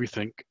know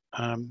everything.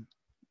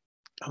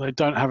 They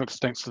don't have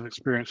extensive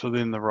experience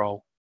within the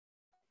role.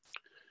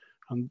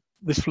 And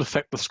this will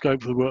affect the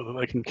scope of the work that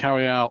they can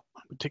carry out.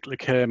 Particular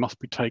care must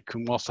be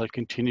taken whilst they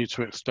continue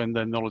to extend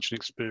their knowledge and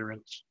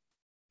experience.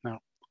 Now,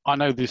 I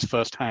know this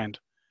firsthand.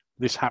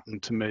 This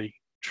happened to me.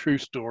 True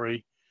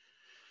story.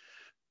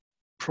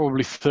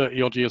 Probably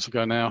 30 odd years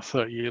ago now,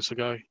 30 years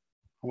ago.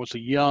 I was a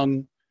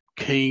young,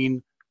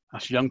 keen,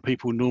 as young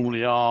people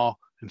normally are,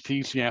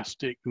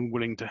 enthusiastic and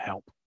willing to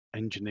help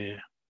engineer.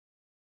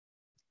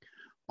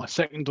 My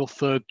second or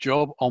third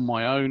job on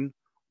my own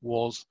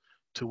was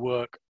to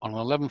work on an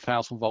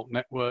 11,000 volt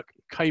network,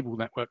 cable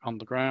network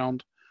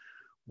underground,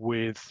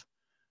 with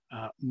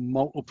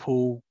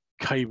multiple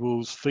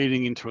cables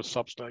feeding into a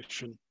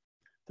substation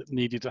that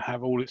needed to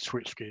have all its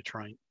switchgear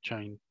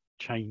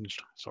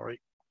changed.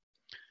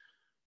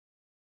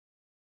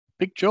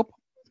 Big job,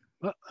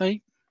 but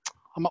hey,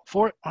 I'm up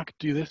for it. I could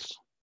do this.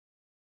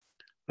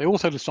 They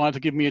also decided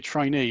to give me a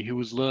trainee who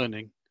was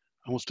learning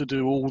and was to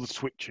do all the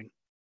switching.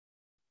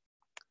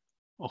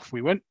 Off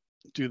we went,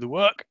 do the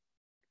work,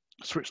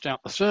 switched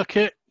out the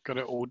circuit, got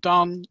it all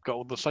done, got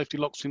all the safety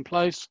locks in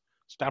place,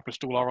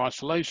 established all our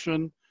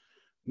isolation.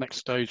 Next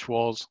stage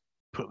was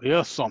put the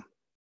earths on.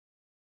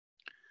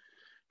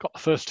 Got the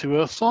first 2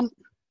 earths on,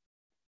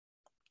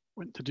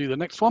 went to do the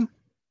next one.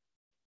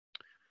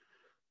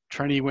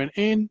 Trainee went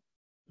in,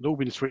 had all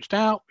been switched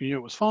out, we knew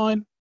it was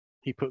fine.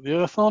 He put the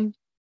earth on,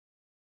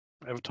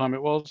 whatever time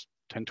it was,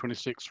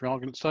 10:26 for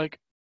argument's sake.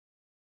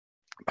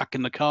 Back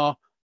in the car,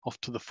 off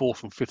to the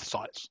 4th and 5th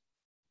sites.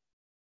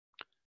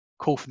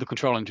 Call for the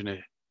control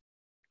engineer.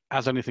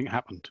 Has anything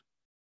happened?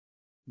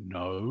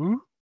 No.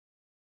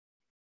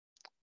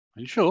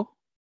 Are you sure?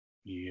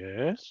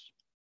 Yes.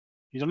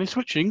 He's only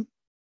switching?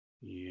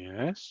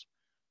 Yes.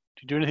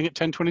 Did you do anything at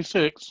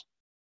 10:26?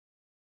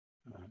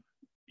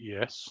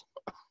 Yes.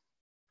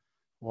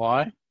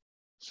 Why?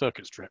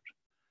 Circuit stripped.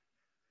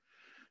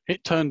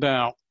 It turned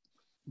out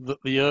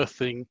that the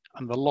earthing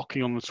and the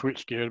locking on the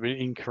switchgear had been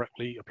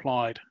incorrectly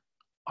applied.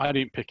 I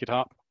didn't pick it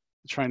up,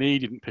 the trainee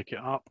didn't pick it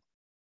up,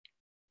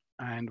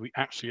 and we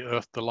actually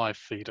earthed the live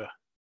feeder.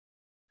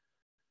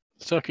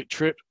 Circuit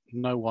tripped,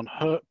 no one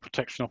hurt,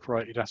 protection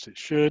operated as it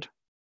should,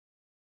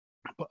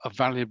 but a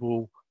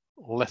valuable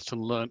lesson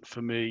learnt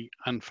for me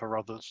and for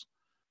others.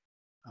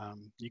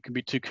 You can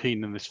be too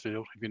keen in this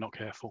field if you're not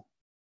careful.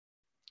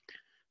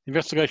 The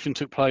investigation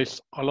took place.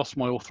 I lost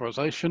my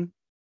authorization,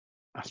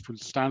 as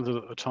was standard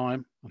at the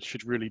time, and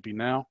should really be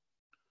now.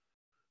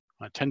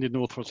 I attended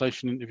an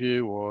authorization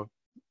interview or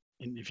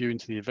interview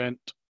into the event.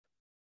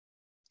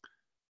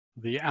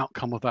 The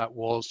outcome of that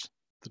was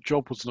the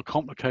job was a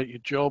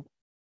complicated job,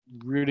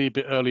 really a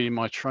bit early in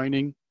my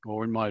training,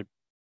 or in my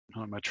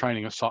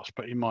training as such,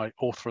 but in my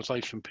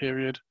authorization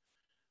period.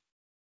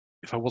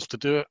 If I was to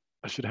do it,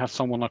 I should have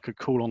someone I could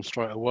call on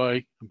straight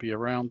away and be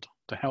around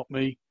to help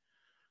me.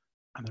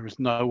 And there is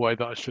no way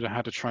that I should have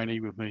had a trainee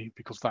with me,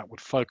 because that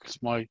would focus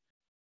my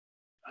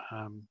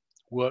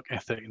work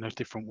ethic in a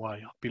different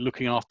way. I'd be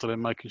looking after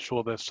them, making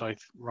sure they're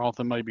safe, rather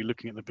than maybe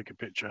looking at the bigger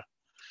picture.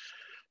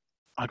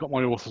 I got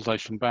my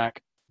authorization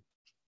back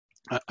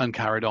and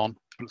carried on.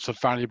 But it's a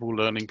valuable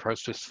learning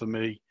process for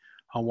me,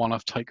 and one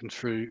I've taken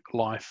through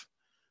life,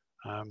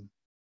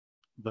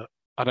 that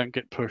I don't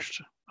get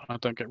pushed, I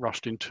don't get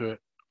rushed into it.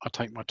 I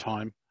take my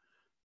time,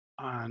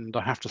 and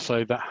I have to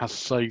say that has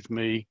saved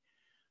me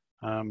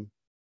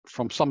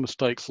from some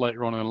mistakes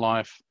later on in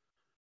life.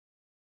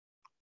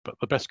 But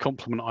the best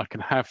compliment I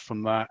can have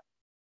from that,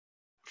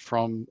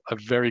 from a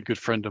very good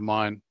friend of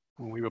mine,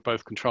 when we were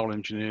both control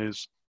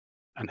engineers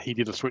and he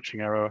did a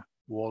switching error,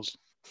 was,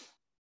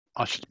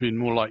 I should have been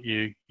more like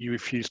you. You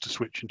refused to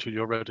switch until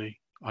you're ready.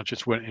 I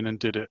just went in and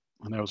did it,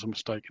 and there was a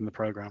mistake in the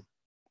program,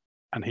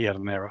 and he had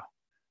an error,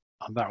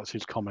 and that was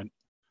his comment.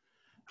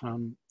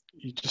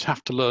 You just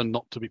have to learn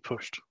not to be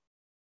pushed.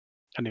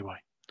 Anyway,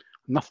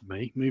 enough of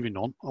me, moving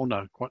on. Oh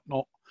no, quite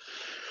not.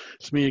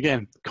 It's me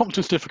again.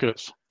 Competence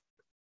certificates.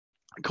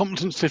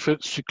 Competence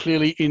certificates should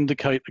clearly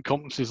indicate the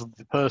competencies of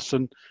the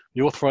person,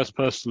 the authorised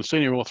person, the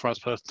senior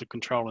authorised person, the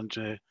control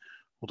engineer,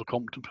 or the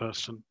competent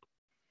person.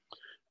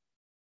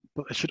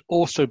 But they should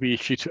also be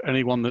issued to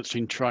anyone that's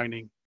in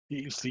training.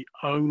 It is the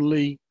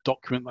only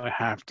document they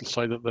have to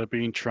say that they're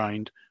being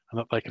trained and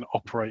that they can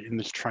operate in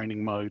this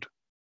training mode.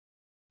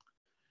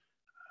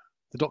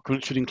 The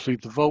document should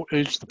include the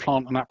voltage, the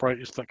plant and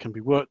apparatus that can be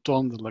worked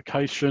on, the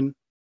location,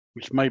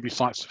 which may be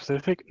site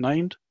specific,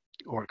 named,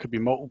 or it could be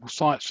multiple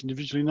sites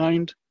individually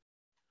named.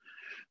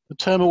 The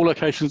term all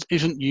locations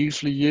isn't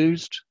usually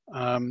used,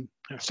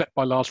 except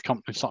by large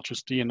companies such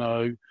as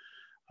D&O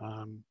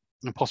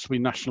and possibly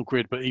National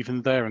Grid, but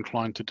even they're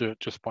inclined to do it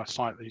just by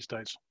site these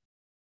days,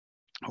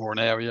 or an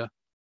area.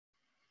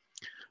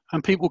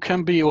 And people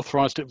can be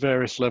authorised at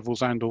various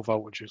levels and or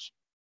voltages.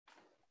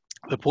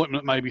 The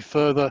appointment may be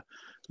further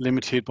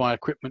limited by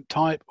equipment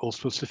type or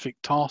specific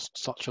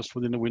tasks, such as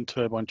within a wind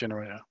turbine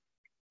generator.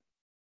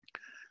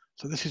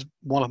 So this is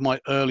one of my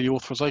early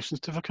authorization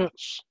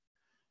certificates.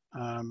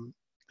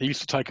 They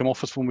used to take them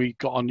off us when we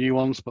got our new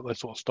ones, but they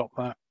sort of stopped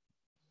that.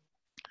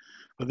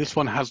 But this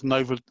one has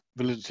no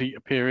validity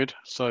period,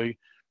 so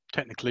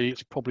technically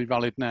it's probably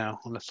valid now,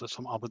 unless there's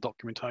some other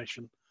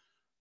documentation.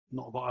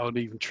 Not that I would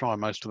even try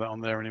most of that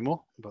on there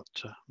anymore, but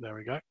there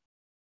we go.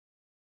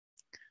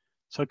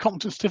 So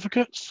competence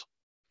certificates.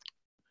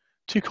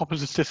 2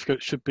 copies of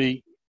certificates should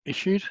be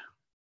issued.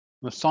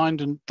 They're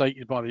signed and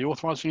dated by the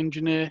authorizing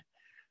engineer,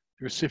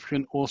 the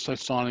recipient also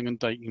signing and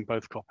dating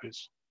both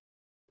copies.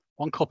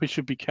 1 copy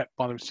should be kept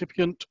by the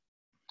recipient,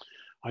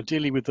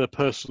 ideally with the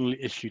personally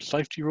issued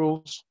safety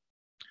rules,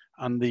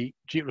 and the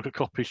duplicate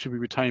copy should be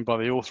retained by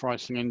the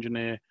authorizing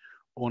engineer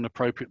or an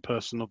appropriate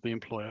person of the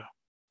employer.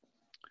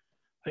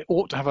 They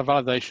ought to have a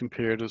validation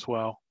period as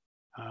well.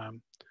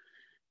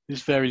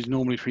 This varies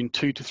normally between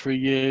 2 to 3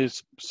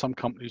 years. Some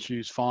companies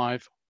use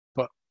 5,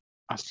 but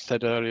as I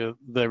said earlier,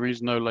 there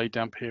is no laid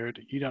down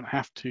period. You don't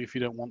have to if you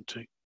don't want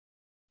to.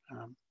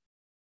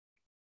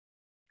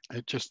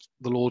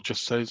 The law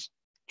just says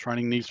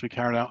training needs to be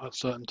carried out at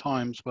certain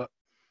times, but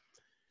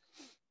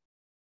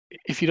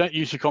if you don't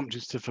use your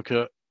competency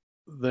certificate,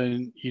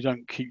 then you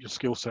don't keep your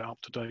skill set up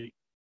to date.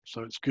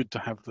 So it's good to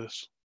have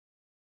this.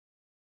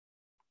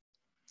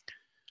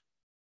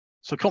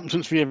 So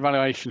competence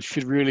re-evaluation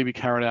should really be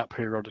carried out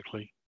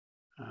periodically,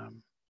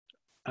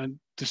 and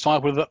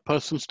decide whether that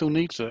person still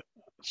needs it.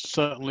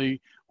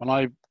 Certainly, when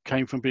I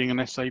came from being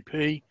an SAP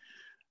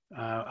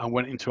and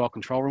went into our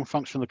control room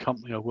function, the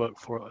company I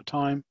worked for at the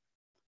time,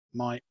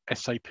 my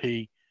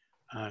SAP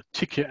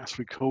ticket, as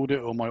we called it,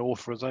 or my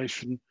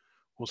authorization,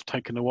 was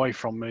taken away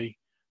from me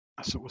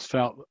as it was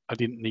felt that I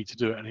didn't need to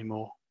do it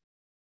anymore.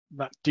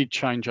 That did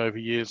change over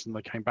years and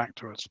they came back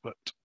to us, but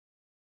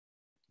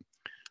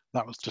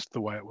that was just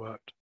the way it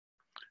worked.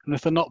 And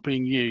if they're not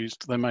being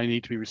used, they may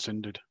need to be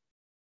rescinded,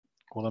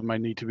 or they may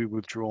need to be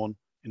withdrawn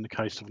in the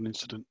case of an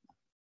incident.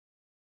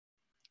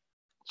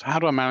 So how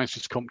do I manage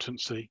this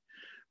competency?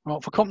 Well,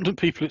 for competent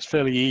people, it's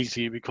fairly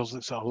easy because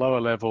it's at a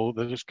lower level.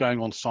 They're just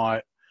going on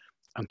site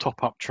and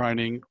top up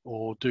training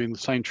or doing the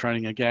same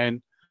training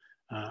again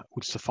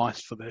would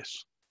suffice for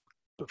this.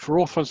 But for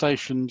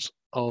authorizations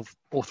of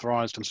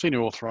authorized and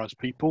senior authorized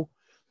people,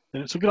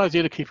 then it's a good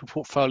idea to keep a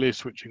portfolio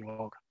switching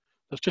log.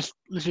 This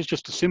is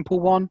just a simple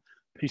one,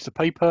 piece of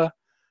paper,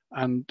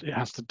 and it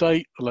has the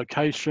date, the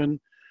location,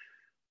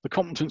 the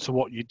competence of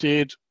what you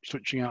did,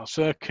 switching out a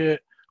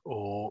circuit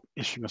or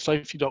issuing a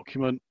safety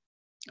document,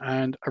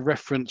 and a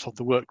reference of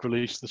the work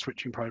release, the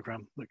switching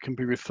program that can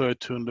be referred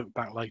to and looked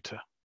back later.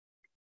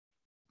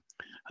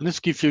 And this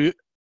gives you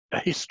a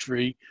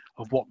history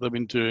of what they've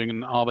been doing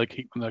and are they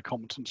keeping their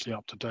competency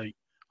up to date?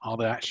 Are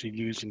they actually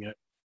using it?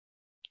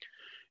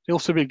 It'd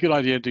also be a good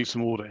idea to do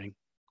some auditing.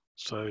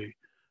 So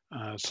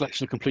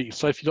selection of completed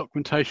safety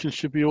documentation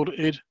should be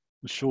audited,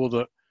 ensure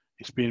that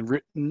it's being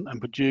written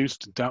and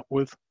produced and dealt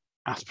with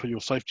as per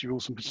your safety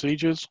rules and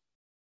procedures.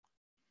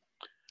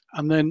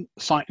 And then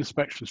site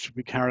inspections should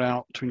be carried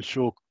out to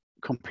ensure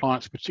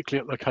compliance,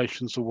 particularly at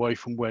locations away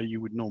from where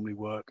you would normally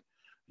work.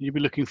 You'll be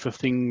looking for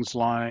things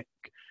like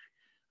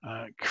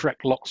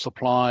correct locks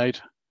applied,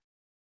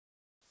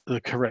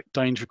 the correct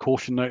danger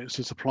caution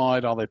notices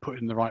applied, are they put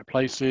in the right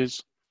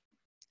places?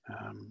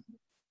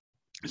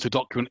 Is a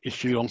document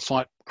issued on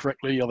site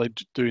correctly? Are they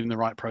doing the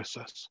right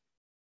process?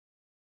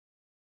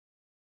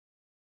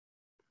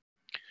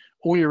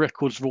 All your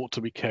records ought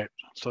to be kept.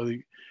 So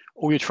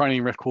all your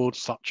training records,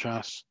 such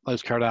as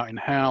those carried out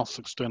in-house,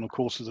 external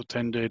courses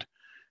attended,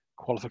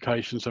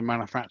 qualifications and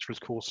manufacturers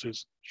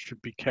courses,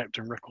 should be kept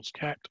and records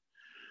kept.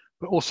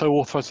 But also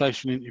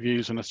authorization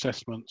interviews and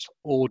assessments,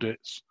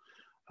 audits,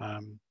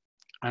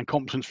 and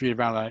competency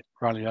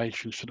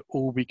evaluation should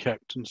all be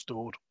kept and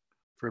stored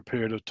for a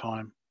period of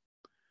time.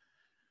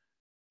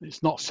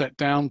 It's not set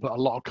down, but a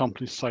lot of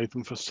companies save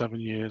them for 7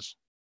 years.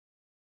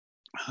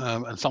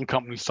 And some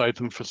companies save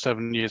them for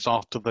 7 years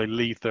after they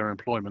leave their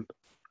employment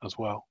as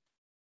well.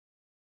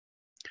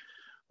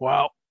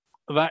 Well,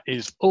 that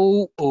is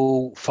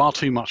all far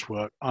too much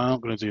work. I'm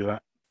not going to do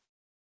that.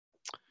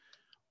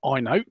 I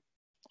know.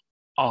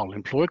 I'll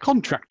employ a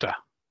contractor.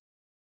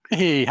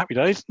 Hey, happy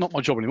days. Not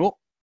my job anymore.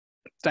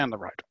 Down the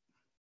road.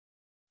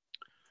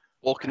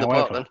 Walk in the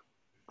park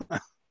then.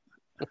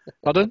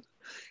 Pardon?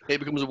 It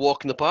becomes a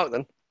walk in the park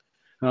then.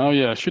 Oh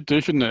yeah, should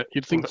do, shouldn't it?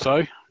 You'd think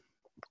so.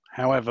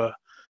 However,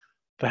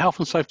 the Health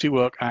and Safety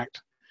Work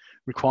Act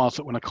requires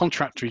that when a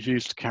contractor is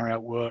used to carry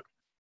out work,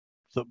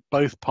 that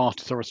both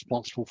parties are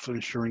responsible for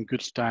ensuring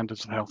good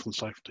standards of health and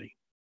safety.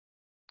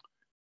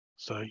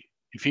 So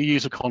if you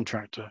use a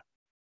contractor,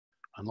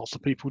 and lots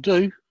of people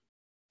do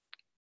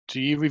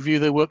you review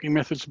their working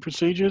methods and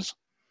procedures?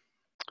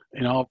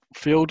 In our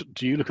field,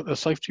 do you look at their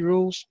safety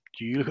rules?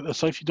 Do you look at their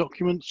safety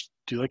documents?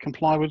 Do they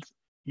comply with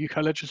UK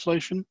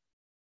legislation?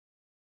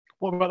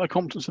 What about the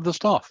competence of the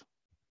staff?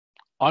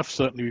 I've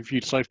certainly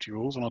reviewed safety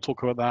rules, and I'll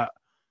talk about that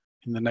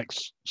in the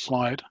next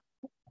slide.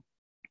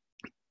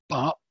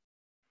 But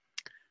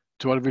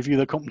do I review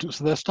the competence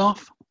of their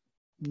staff?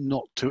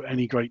 Not to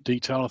any great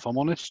detail, if I'm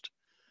honest.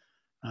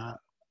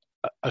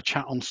 A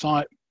chat on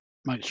site,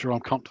 make sure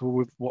I'm comfortable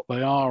with what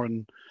they are,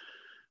 and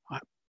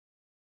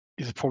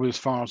is probably as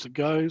far as it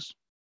goes.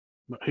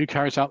 But who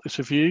carries out this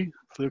review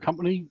for the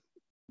company?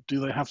 Do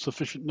they have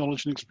sufficient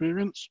knowledge and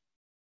experience?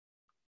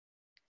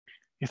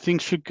 If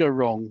things should go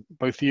wrong,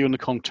 both you and the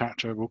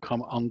contractor will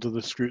come under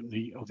the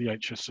scrutiny of the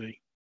HSE.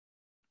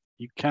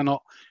 You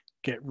cannot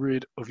get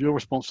rid of your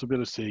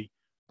responsibility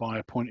by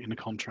appointing a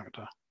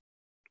contractor,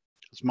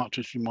 as much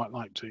as you might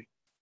like to.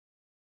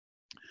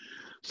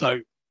 So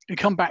you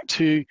come back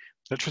to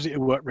electricity at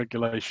work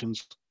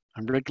regulations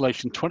and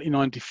regulation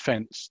 29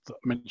 defence that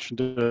I mentioned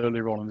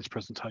earlier on in this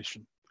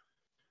presentation.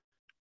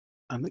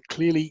 And it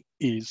clearly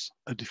is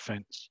a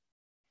defence.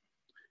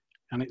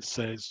 And it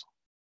says,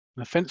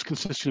 an offence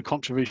consisting of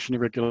contravention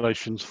of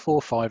regulations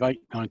 4, 5, 8,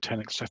 9, 10,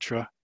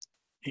 etc.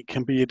 It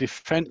can be a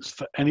defence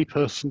for any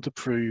person to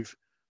prove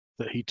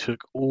that he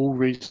took all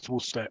reasonable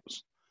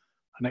steps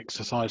and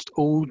exercised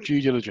all due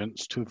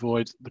diligence to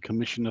avoid the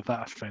commission of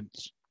that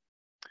offence.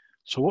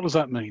 So what does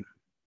that mean?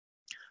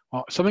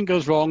 Well, if something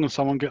goes wrong and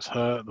someone gets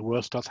hurt, the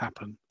worst does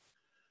happen.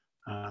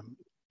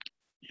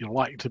 You're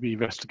likely to be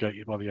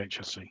investigated by the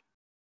HSE.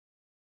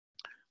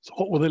 So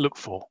what will they look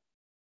for?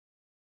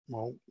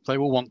 Well, they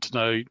will want to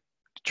know, did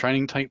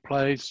training take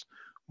place?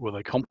 Were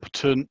they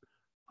competent?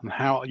 And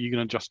how are you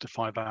going to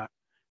justify that?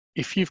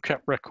 If you've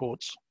kept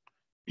records,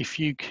 if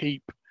you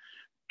keep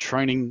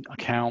training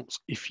accounts,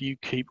 if you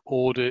keep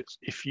audits,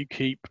 if you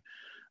keep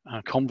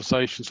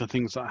conversations and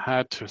things that I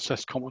had to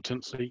assess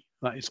competency,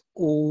 that is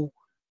all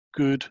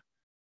good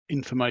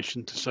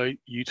information to say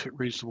you took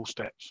reasonable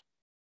steps.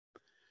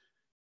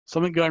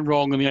 Something going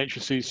wrong and the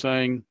HSE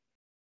saying,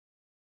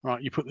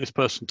 right, you put this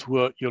person to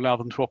work, you allow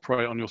them to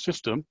operate on your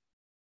system.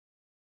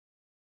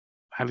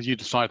 How did you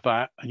decide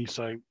that? And you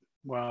say,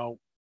 well,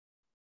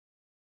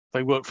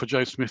 they work for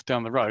Joe Smith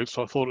down the road,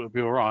 so I thought it would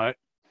be all right.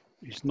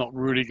 It's not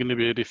really going to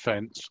be a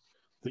defence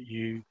that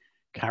you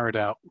carried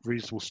out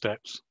reasonable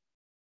steps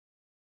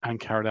and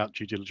carried out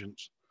due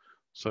diligence.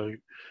 So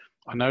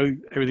I know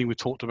everything we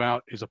talked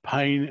about is a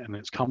pain and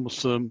it's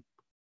cumbersome,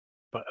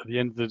 but at the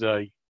end of the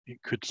day,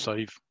 it could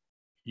save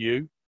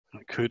you,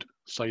 it could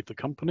save the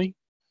company.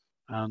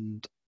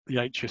 And the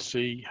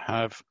HSE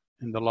have,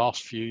 in the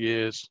last few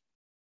years,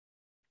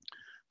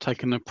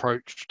 taken an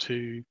approach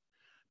to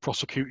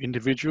prosecute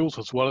individuals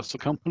as well as the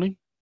company.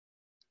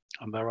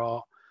 And there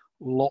are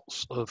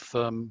lots of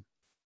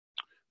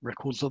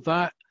records of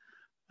that.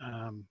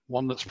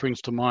 One that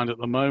springs to mind at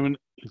the moment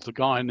is the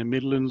guy in the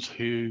Midlands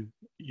who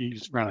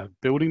ran a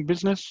building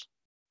business,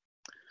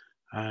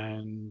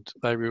 and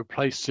they were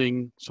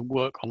replacing some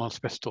work on an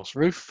asbestos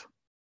roof,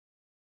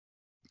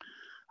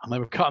 and they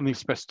were cutting the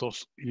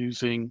asbestos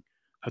using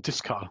a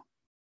disc cutter.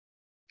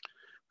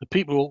 The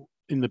people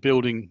in the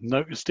building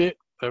noticed it.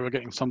 They were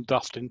getting some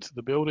dust into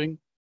the building.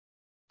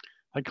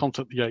 They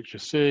contacted the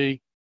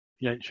HSE.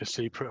 The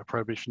HSE put a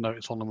prohibition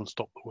notice on them and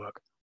stopped the work.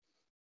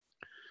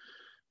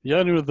 The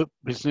owner of the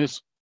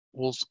business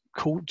was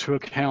called to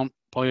account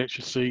by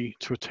HSC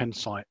to attend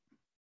site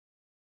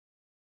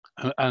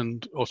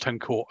or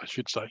attend court, I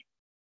should say.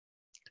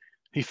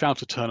 He failed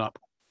to turn up.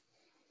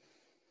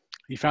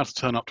 He failed to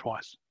turn up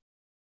twice.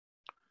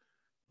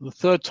 The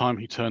third time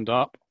he turned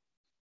up,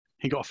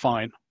 he got a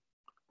fine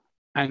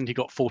and he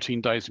got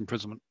 14 days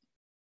imprisonment.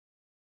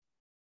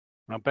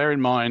 Now bear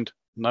in mind,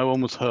 no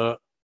one was hurt,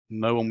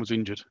 no one was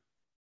injured.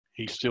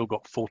 He still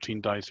got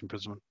 14 days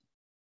imprisonment.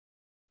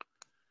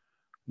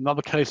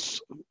 Another case,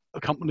 a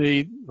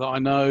company that I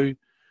know,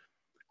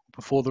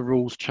 before the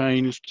rules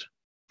changed,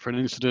 for an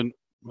incident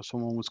where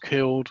someone was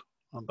killed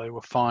and they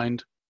were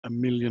fined £1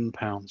 million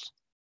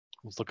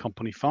was the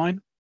company fine.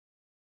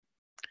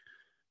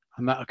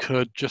 And that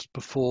occurred just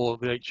before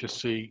the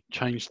HSC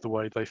changed the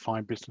way they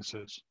fine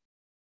businesses.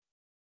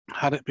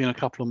 Had it been a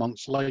couple of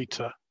months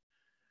later,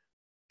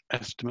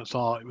 estimates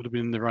are it would have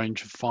been in the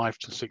range of 5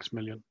 to 6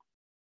 million.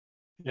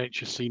 The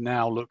HSC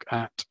now look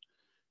at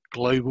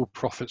global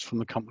profits from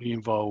the company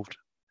involved.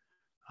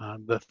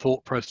 The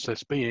thought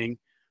process being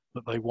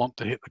that they want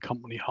to hit the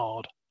company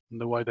hard,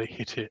 and the way they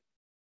hit it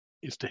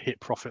is to hit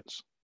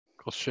profits,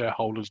 because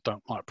shareholders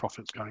don't like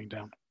profits going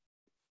down.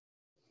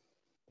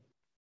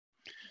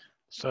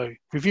 So,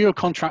 review of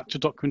contractor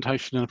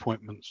documentation and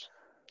appointments.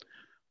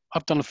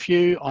 I've done a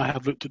few. I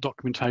have looked at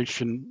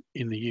documentation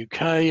in the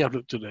UK, I've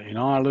looked at it in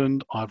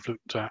Ireland, I've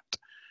looked at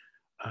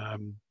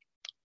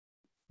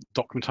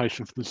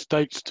documentation from the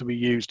States to be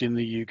used in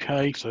the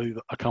UK so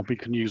that a company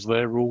can use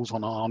their rules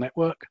on our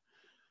network.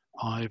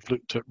 I've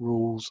looked at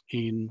rules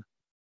in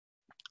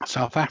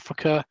South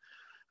Africa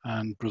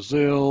and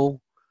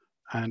Brazil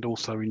and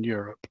also in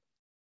Europe.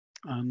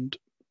 And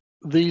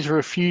these are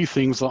a few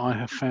things that I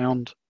have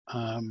found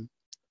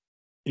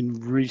in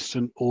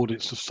recent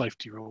audits of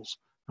safety rules.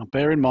 Now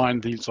bear in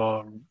mind, these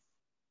are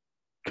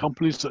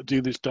companies that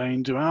do this day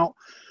in, day out.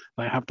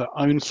 They have their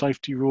own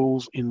safety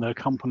rules in their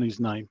company's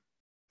name.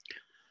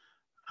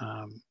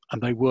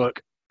 And they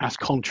work as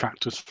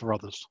contractors for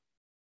others.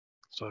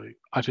 So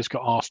I just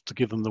got asked to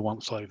give them the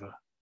once over.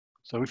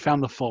 So we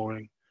found the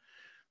following: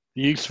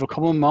 the use of a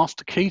common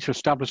master key to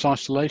establish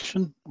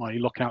isolation, i.e.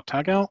 lockout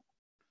tagout,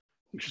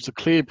 which is a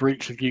clear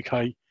breach of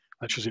UK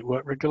electricity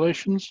work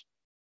regulations,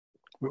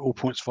 where all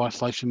points of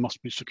isolation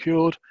must be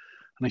secured.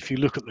 And if you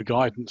look at the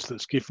guidance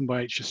that's given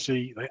by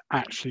HSC, they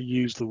actually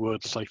use the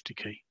word safety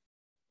key.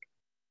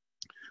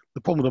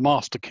 The problem with the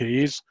master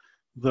key is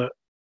that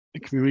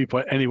it can be read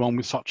by anyone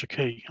with such a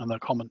key, and they're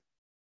common.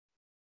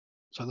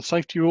 So the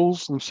safety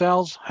rules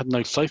themselves had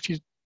no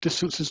safety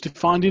distances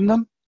defined in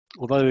them,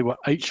 although they were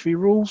HV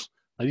rules.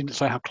 They didn't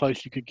say how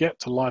close you could get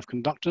to live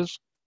conductors.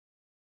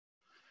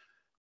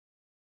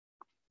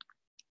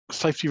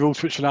 Safety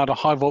rules which allowed a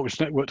high voltage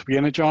network to be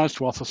energized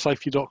whilst the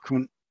safety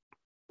document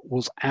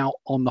was out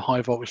on the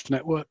high voltage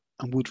network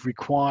and would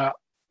require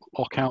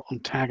lockout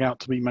and tag out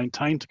to be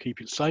maintained to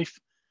keep it safe.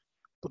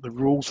 But the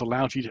rules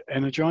allowed you to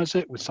energize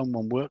it with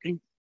someone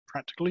working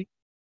practically.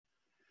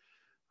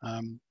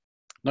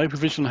 No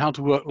provision on how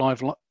to work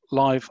live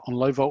on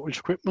low voltage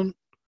equipment,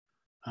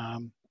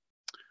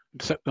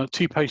 except a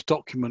 2-page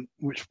document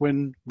which,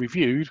 when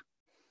reviewed,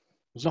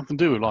 was nothing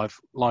to do with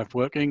live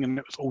working, and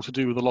it was all to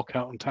do with the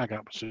lockout and tag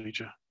out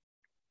procedure.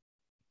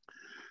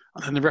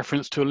 And then the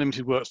reference to a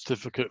limited work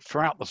certificate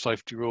throughout the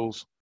safety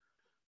rules.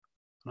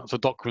 That's a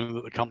document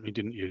that the company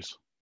didn't use.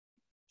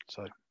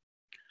 So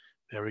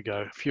there we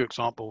go, a few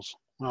examples.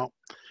 Well,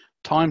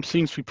 time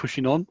seems to be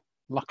pushing on.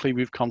 Luckily,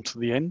 we've come to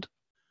the end.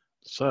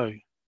 So,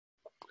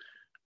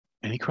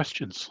 any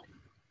questions?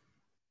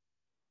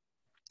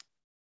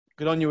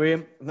 Good on you,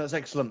 Ian. That's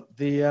excellent.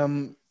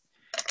 The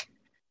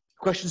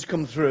questions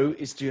come through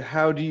is to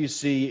how do you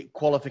see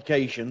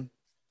qualification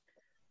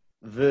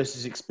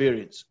versus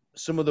experience?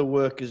 Some of the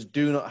workers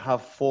do not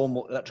have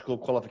formal electrical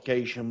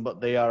qualification,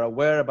 but they are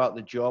aware about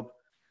the job,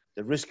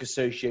 the risk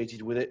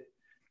associated with it.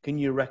 Can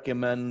you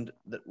recommend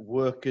that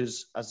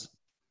workers as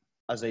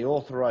a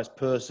authorized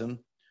person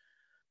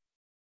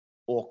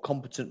or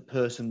competent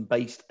person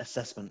based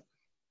assessment?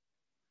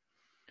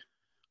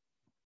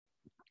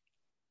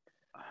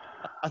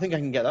 I think I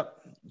can get that.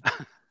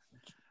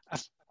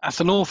 As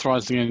an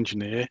authorising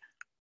engineer,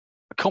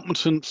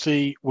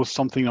 competency was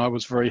something I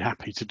was very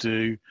happy to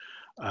do.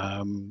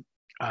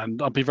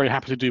 And I'd be very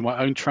happy to do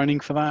my own training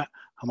for that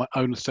and my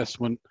own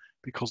assessment,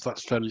 because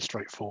that's fairly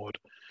straightforward.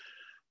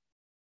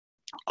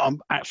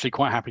 I'm actually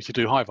quite happy to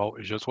do high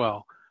voltage as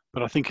well,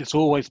 but I think it's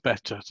always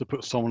better to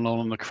put someone on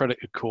an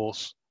accredited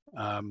course,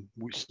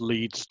 which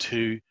leads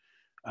to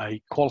a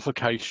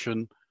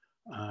qualification.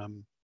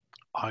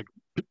 I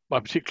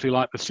particularly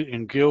like the City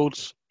and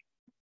Guilds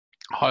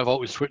high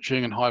voltage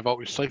switching and high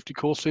voltage safety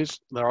courses.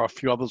 There are a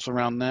few others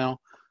around now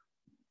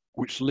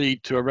which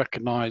lead to a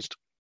recognised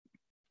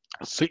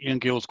City and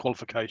Guilds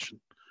qualification.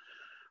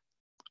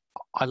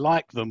 I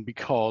like them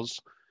because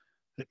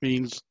it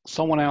means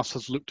someone else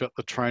has looked at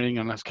the training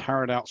and has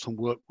carried out some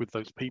work with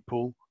those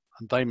people,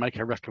 and they make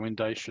a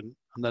recommendation,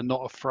 and they're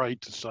not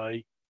afraid to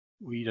say,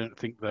 we don't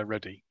think they're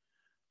ready.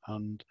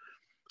 And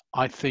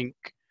I think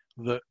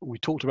that we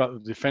talked about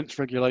the defence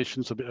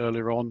regulations a bit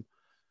earlier on,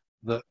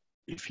 that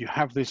if you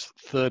have this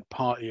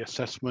third-party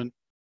assessment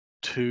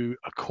to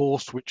a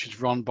course which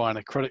is run by an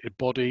accredited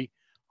body,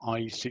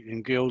 i.e. City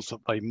and Guilds, that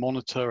they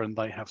monitor and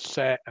they have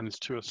set and it's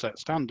to a set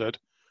standard,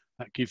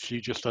 that gives you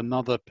just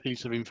another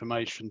piece of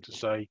information to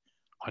say,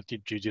 I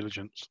did due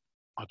diligence.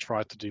 I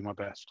tried to do my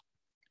best,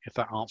 if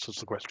that answers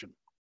the question.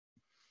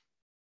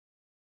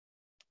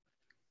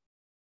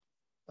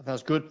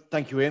 That's good.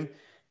 Thank you, Ian.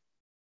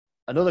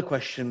 Another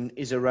question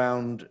is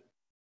around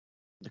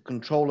the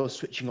control of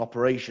switching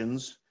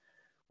operations,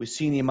 with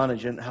senior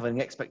management having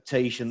an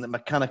expectation that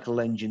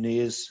mechanical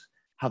engineers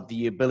have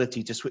the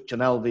ability to switch an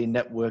LV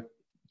network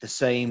the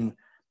same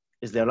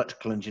as their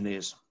electrical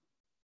engineers.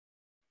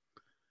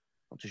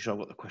 Not too sure I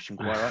got the question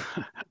quite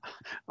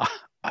right.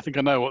 I think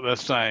I know what they're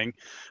saying.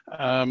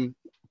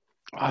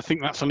 I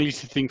think that's an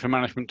easy thing for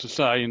management to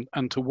say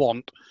and to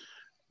want,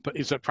 but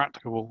is it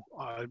practicable?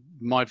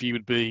 My view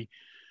would be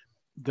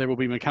there will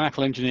be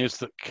mechanical engineers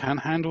that can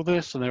handle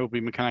this and there will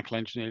be mechanical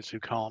engineers who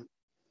can't.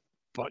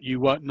 But you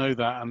won't know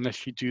that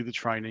unless you do the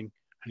training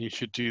and you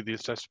should do the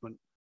assessment.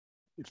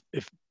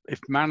 If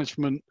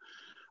management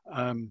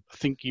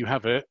think you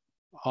have it,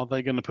 are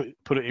they going to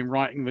put it in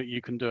writing that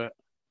you can do it?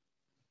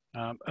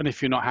 And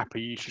if you're not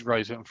happy, you should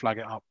raise it and flag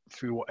it up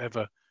through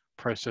whatever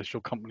process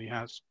your company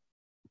has.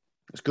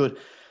 That's good.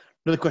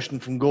 Another question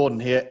from Gordon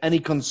here. Any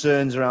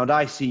concerns around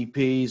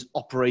ICPs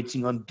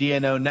operating on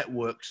DNO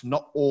networks?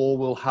 Not all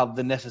will have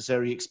the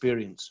necessary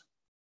experience.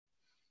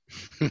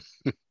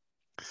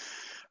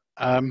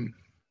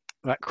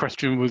 That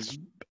question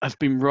has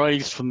been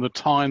raised from the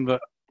time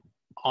that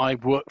I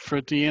worked for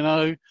a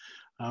DNO,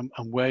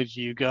 and where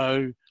do you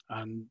go?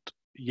 And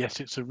yes,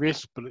 it's a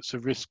risk, but it's a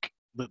risk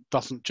that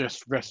doesn't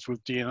just rest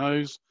with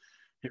DNOs.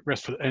 It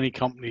rests with any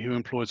company who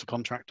employs a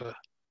contractor.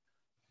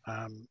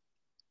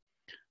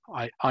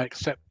 I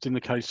accept in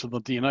the case of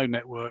the DNO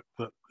network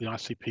that the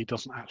ICP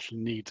doesn't actually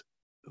need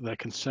their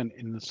consent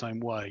in the same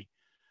way,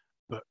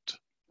 but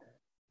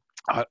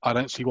I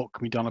don't see what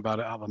can be done about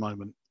it at the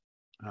moment.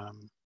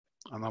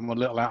 And I'm a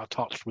little out of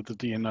touch with the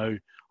DNO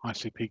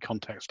ICP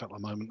context at the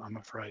moment, I'm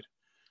afraid.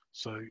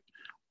 So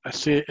I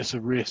see it as a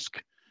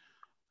risk,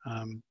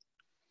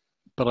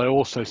 but I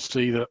also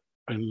see that,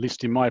 at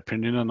least in my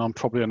opinion, and I'm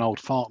probably an old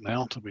fart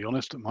now, to be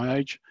honest, at my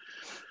age,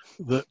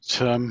 that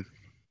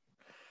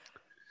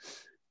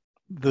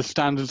the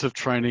standards of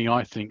training,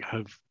 I think,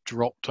 have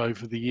dropped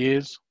over the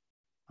years.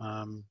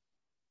 I'm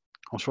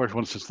sure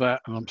everyone says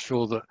that, and I'm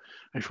sure that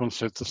everyone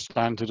says the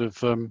standard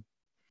of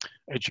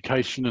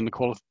education and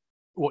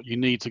what you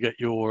need to get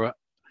your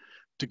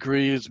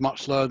degree is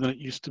much lower than it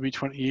used to be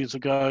 20 years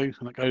ago,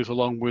 and it goes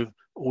along with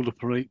all the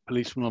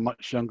policemen are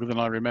much younger than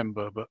I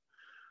remember. But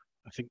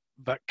I think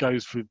that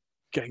goes with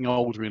getting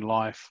older in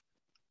life.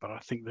 But I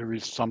think there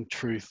is some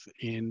truth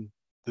in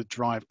the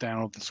drive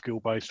down of the skill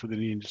base within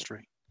the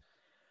industry.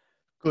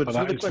 Good. But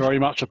that is very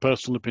much a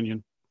personal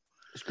opinion.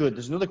 It's good.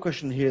 There's another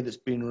question here that's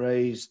been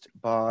raised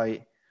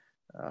by,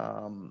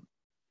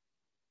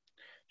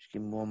 just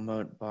give me one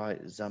moment, by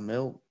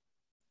Zamil.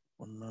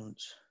 One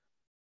moment.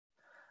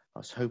 I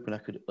was hoping I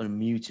could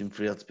unmute him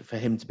for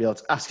him to be able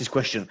to ask his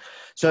question.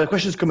 So the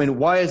question's come in.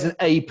 Why is an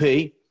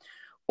AP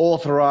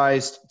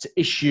authorized to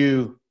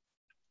issue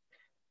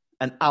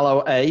an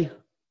LOA,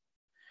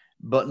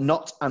 but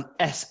not an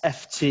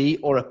SFT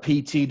or a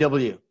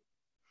PTW?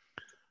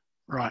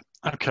 Right.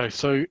 Okay.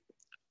 So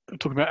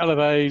talking about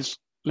LOAs,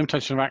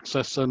 limitation of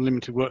access and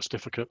limited work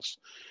certificates.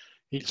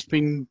 It's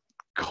been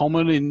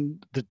common in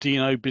the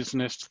DNO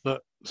business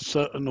that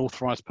certain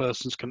authorized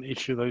persons can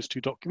issue those two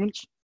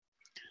documents.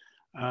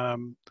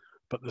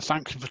 But the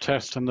sanction for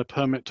test and the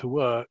permit to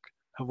work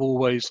have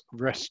always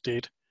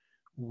rested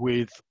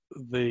with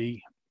the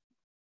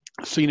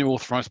senior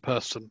authorized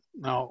person.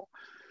 Now,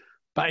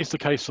 that is the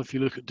case if you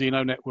look at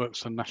DNO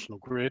networks and National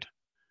Grid.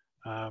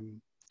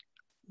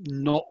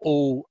 Not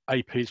all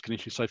APs can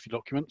issue safety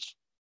documents.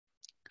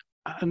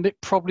 And it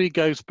probably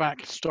goes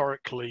back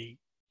historically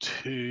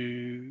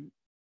to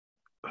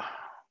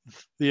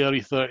the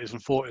early 30s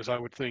and 40s, I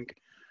would think,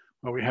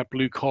 where we had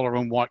blue collar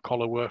and white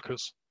collar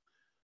workers.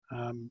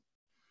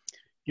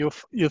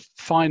 You'll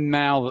find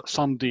now that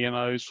some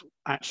DNOs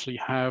actually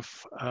have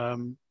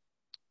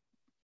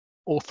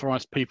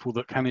authorized people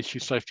that can issue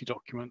safety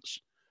documents.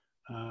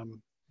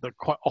 They're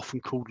quite often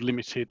called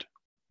limited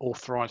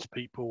authorized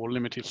people or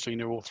limited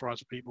senior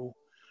authorized people,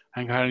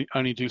 and can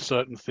only do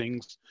certain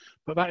things.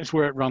 But that is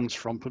where it runs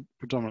from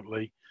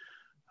predominantly.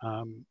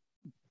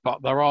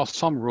 But there are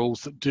some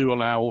rules that do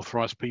allow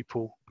authorized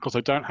people, because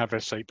they don't have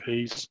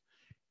SAPs,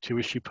 to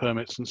issue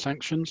permits and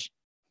sanctions.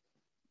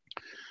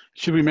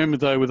 Should remember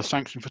though, with a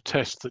sanction for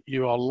test, that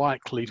you are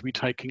likely to be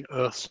taking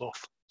earths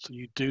off. So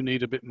you do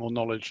need a bit more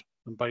knowledge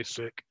than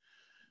basic.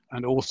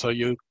 And also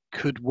you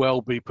could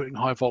well be putting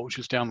high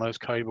voltages down those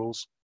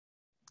cables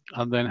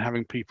and then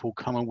having people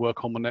come and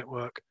work on the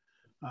network.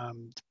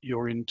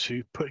 You're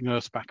into putting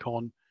earths back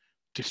on,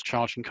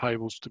 discharging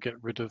cables to get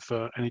rid of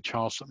any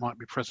charge that might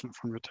be present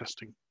from your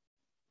testing.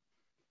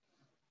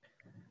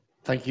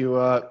 Thank you,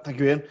 Ian.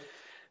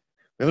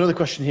 We have another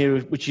question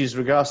here, which is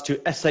regards to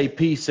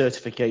SAP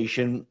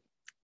certification.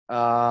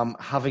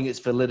 having its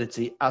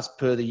validity as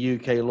per the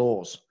UK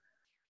laws.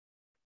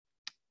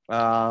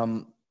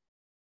 Well,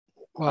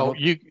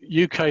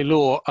 UK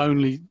law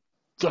only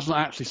doesn't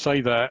actually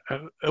say that.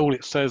 All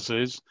it says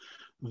is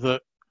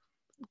that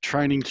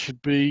training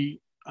should be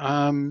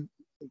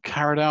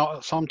carried out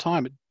at some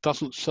time. It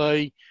doesn't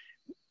say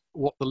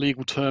what the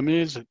legal term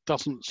is. It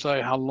doesn't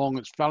say how long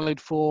it's valid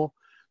for.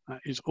 That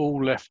is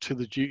all left to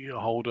the duty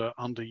holder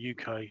under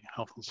UK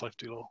health and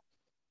safety law.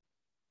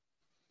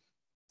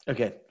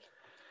 Okay.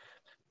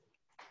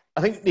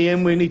 I think,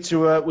 Ian, we need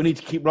to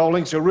keep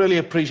rolling. So really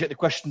appreciate the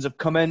questions have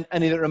come in.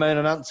 Any that remain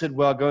unanswered,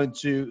 we are going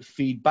to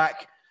feed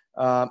back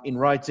in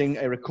writing.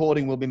 A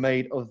recording will be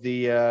made of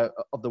the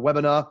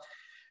webinar.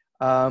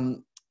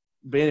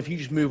 But if you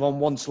just move on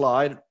one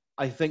slide,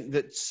 I think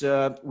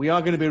that we are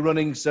going to be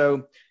running,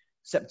 so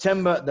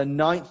September the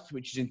 9th,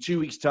 which is in 2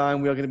 weeks'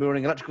 time, we are going to be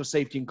running an electrical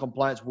safety and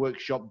compliance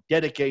workshop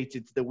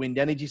dedicated to the wind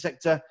energy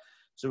sector.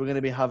 So we're going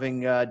to be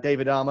having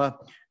David Armour,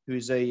 who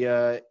is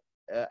a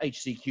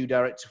HCQ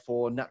director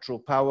for natural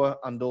power,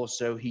 and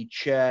also he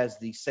chairs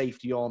the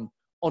safety on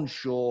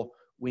onshore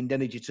wind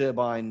energy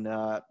turbine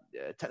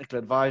technical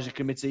advisory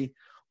committee.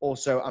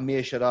 Also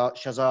Amir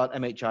Shazad,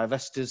 MHI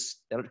Vestas,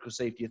 the Electrical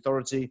Safety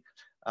Authority.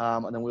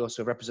 And then we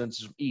also have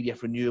representatives from EDF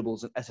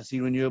Renewables and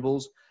SSE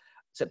Renewables.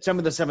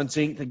 September the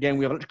 17th, again,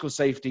 we have electrical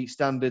safety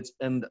standards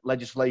and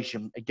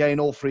legislation. Again,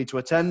 all free to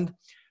attend.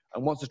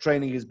 And once the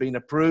training has been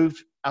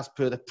approved, as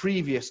per the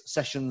previous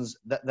sessions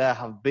that there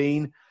have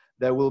been,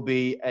 there will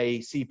be a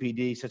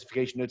CPD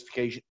certification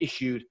notification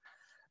issued.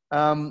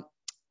 I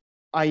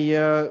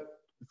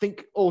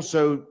think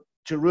also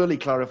to really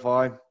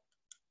clarify,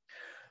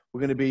 we're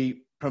going to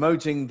be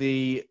promoting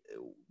the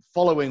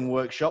following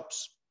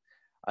workshops.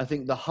 I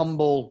think the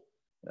humble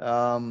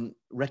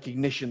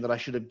recognition that I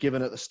should have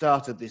given at the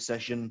start of this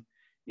session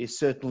is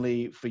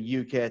certainly for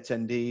UK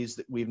attendees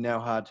that we've now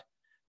had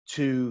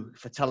 2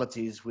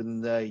 fatalities within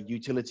the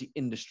utility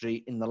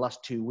industry in the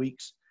last 2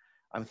 weeks.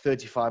 I'm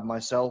 35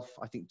 myself.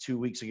 I think 2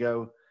 weeks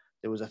ago,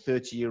 there was a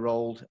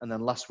 30-year-old, and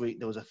then last week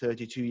there was a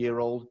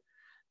 32-year-old.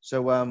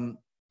 So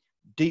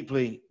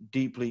deeply,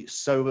 deeply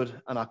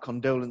sobered, and our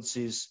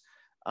condolences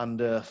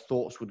and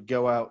thoughts would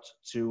go out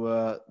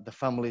to the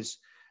families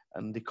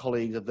and the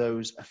colleagues of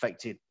those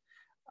affected.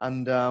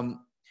 And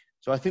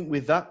so I think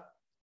with that,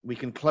 we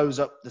can close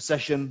up the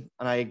session.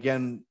 And I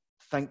again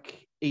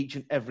thank each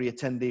and every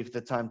attendee for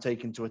the time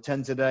taken to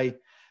attend today.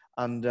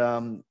 And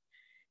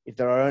if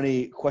there are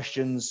any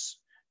questions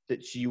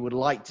that you would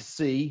like to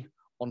see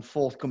on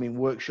forthcoming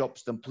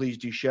workshops, then please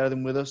do share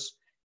them with us.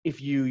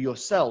 If you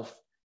yourself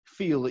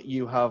feel that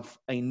you have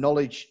a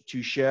knowledge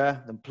to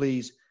share, then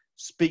please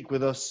speak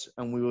with us,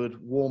 and we would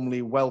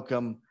warmly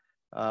welcome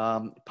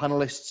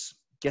panelists,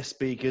 guest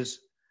speakers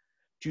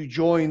to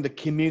join the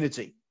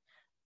community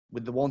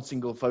with the one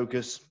single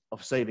focus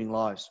of saving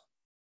lives.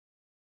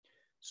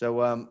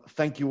 So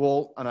thank you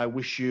all, and I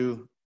wish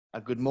you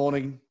a good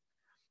morning,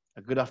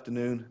 a good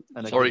afternoon,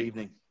 and a good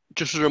evening.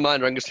 Just as a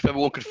reminder, Angus, if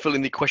everyone could fill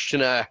in the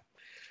questionnaire,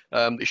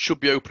 it should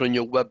be open on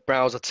your web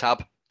browser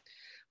tab.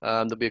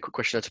 There'll be a quick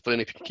questionnaire to fill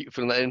in. If you can keep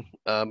filling that in,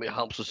 it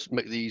helps us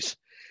make these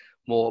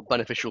more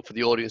beneficial for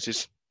the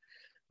audiences,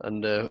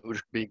 and we'll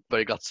just be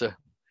very glad to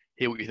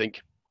hear what you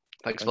think.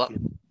 Thanks for that.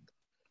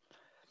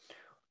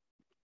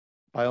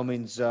 By all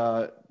means,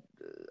 let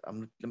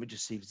me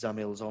just see if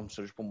Zamil's on.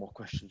 So just one more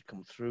question to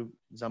come through.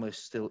 Zamil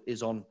still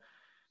is on.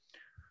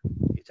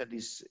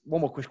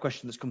 One more quick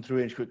question that's come through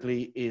in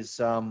quickly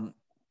is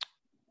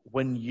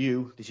when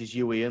this is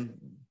you, Ian,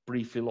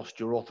 briefly lost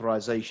your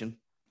authorization,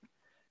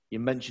 you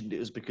mentioned it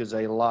was because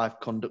a live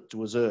conductor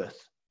was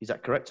earthed. Is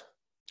that correct?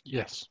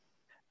 Yes.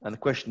 And the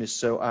question is,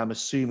 so I'm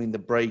assuming the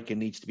breaker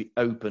needs to be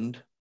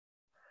opened,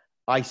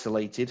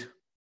 isolated,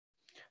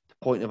 the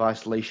point of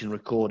isolation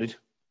recorded,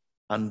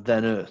 and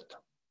then earthed.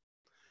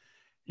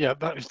 Yeah,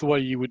 that is the way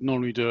you would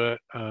normally do it.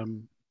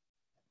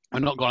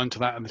 I've not gone into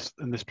that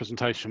in this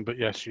presentation, but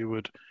yes, you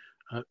would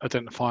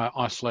identify it,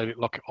 isolate it,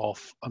 lock it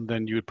off, and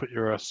then you would put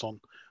your earths on.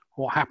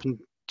 What happened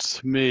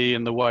to me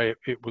and the way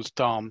it was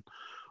done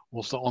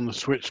was that on the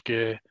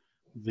switchgear,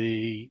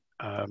 the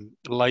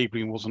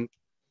labelling wasn't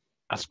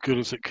as good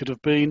as it could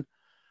have been,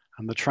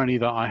 and the trainee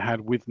that I had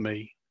with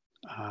me,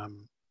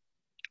 and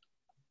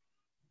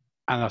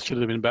that should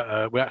have been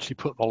better, we actually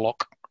put the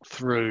lock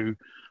through,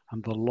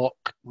 and the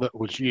lock that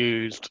was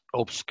used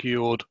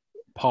obscured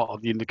part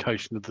of the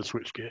indication of the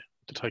switchgear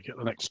to take it to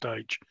the next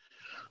stage.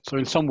 So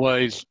in some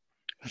ways,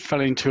 I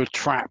fell into a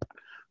trap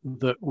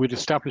that we'd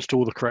established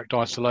all the correct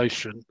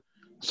isolation,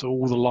 so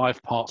all the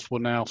live parts were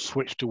now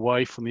switched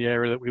away from the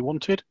area that we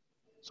wanted.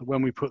 So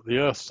when we put the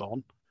earths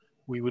on,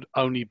 we would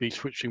only be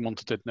switching one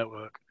to dead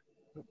network.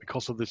 But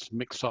because of this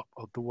mix-up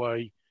of the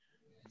way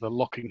the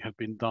locking had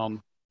been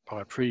done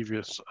by a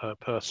previous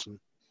person,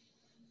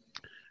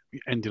 we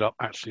ended up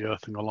actually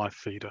earthing a live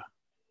feeder.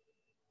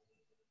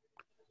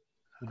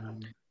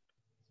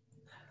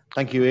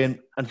 Thank you, Ian.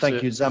 And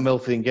thank you, Zamil,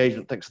 for the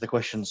engagement. Thanks for the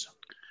questions.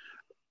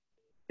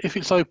 If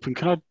it's open,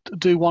 can I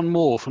do one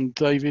more from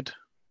David?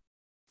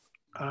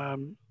 Yeah,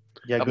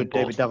 good.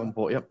 David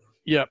Davenport, yep.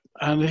 Yeah,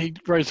 and he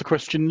raised the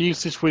question,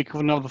 news this week of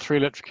another 3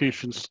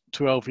 electrocutions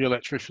to LV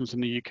electricians in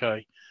the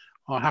UK.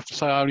 I have to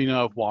say I only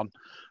know of one,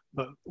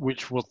 but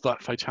which was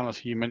that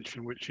fatality you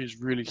mentioned, which is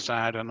really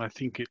sad, and I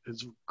think it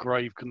is of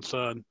grave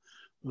concern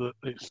that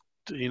it's,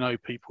 you know,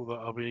 people that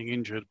are being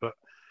injured, but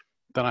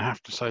then I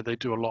have to say they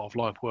do a lot of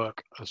live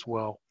work as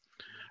well.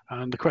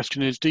 And the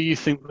question is, do you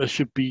think there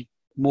should be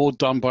more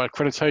done by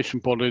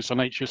accreditation bodies and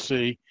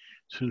HSE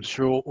to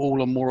ensure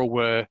all are more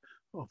aware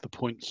of the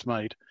points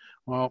made?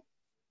 Well,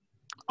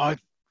 I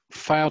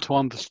fail to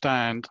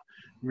understand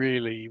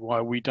really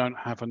why we don't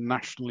have a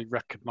nationally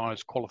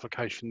recognised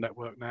qualification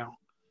network now.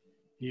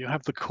 You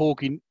have the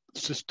Corgi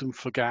system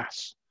for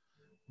gas.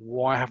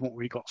 Why haven't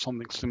we got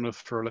something similar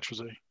for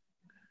electricity?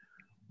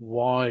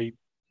 Why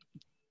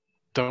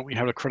don't we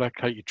have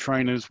accredited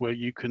trainers where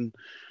you can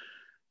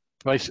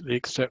basically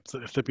accept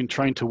that if they've been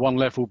trained to one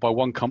level by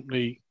one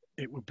company,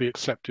 it would be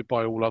accepted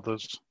by all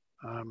others?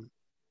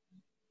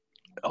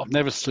 I've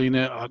never seen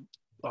it.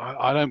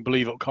 I don't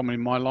believe it'll come in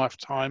my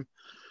lifetime.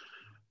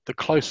 The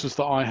closest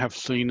that I have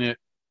seen it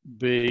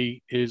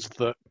be is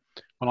that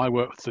when I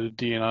worked for the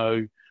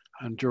DNO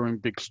and during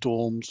big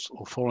storms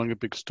or following a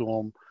big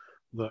storm,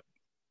 that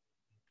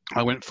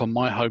I went from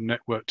my home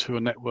network to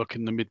a network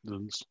in the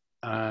Midlands,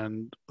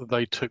 and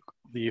they took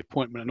the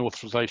appointment and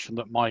authorization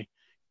that my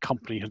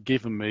company had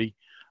given me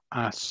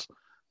as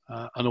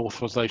an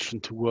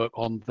authorization to work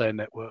on their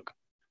network,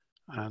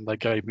 and they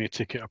gave me a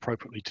ticket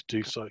appropriately to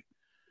do so.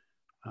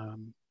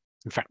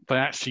 In fact, they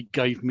actually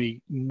gave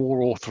me more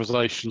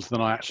authorizations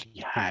than I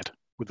actually had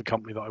with the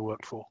company that I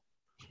worked for,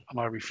 and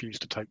I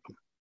refused to take them.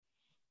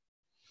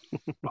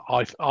 But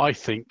I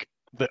think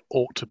there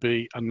ought to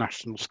be a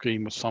national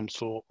scheme of some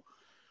sort.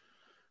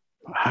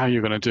 How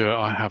you're going to do it,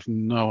 I have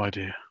no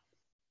idea.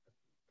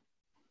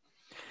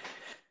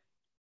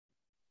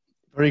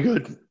 Very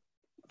good.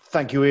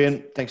 Thank you,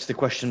 Ian. Thanks for the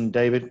question,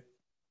 David.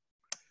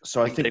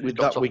 So I think with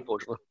that,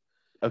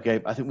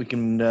 I think we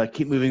can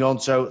keep moving on.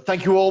 So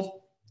thank you all.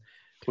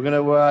 We're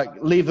going to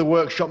leave the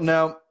workshop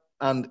now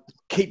and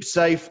keep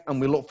safe. And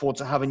we look forward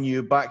to having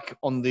you back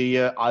on the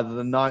either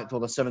the 9th or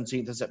the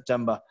 17th of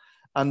September.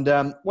 And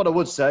what I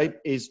would say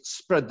is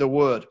spread the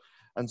word.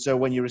 And so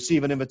when you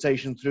receive an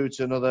invitation through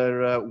to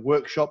another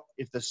workshop,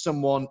 if there's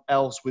someone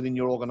else within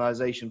your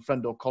organization,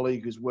 friend or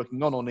colleague who's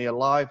working on or near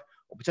live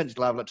or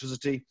potentially live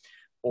electricity,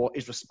 or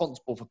is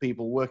responsible for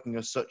people working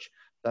as such,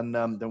 then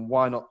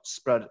why not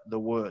spread the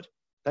word?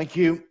 Thank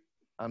you,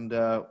 and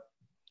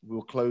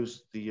we'll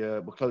close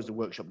the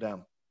workshop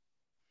down.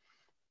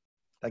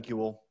 Thank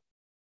you all.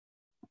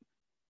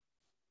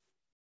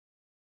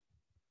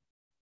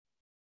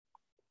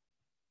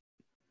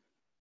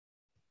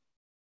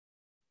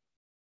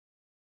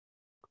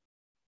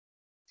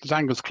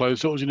 Zanga's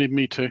closed. What do you need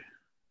me to?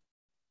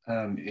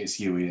 It's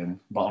you, Ian.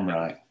 Bottom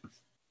right.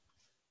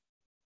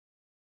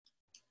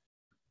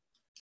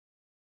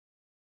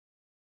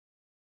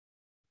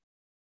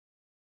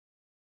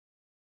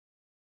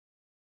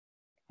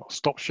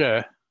 Stop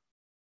share.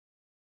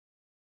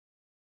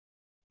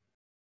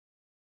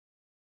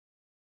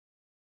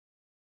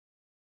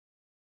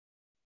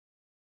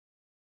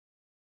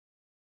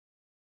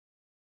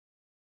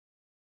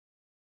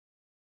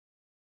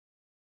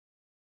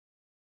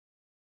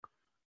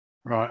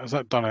 Right, has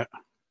that done it?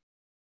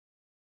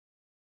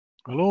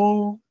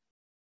 Hello?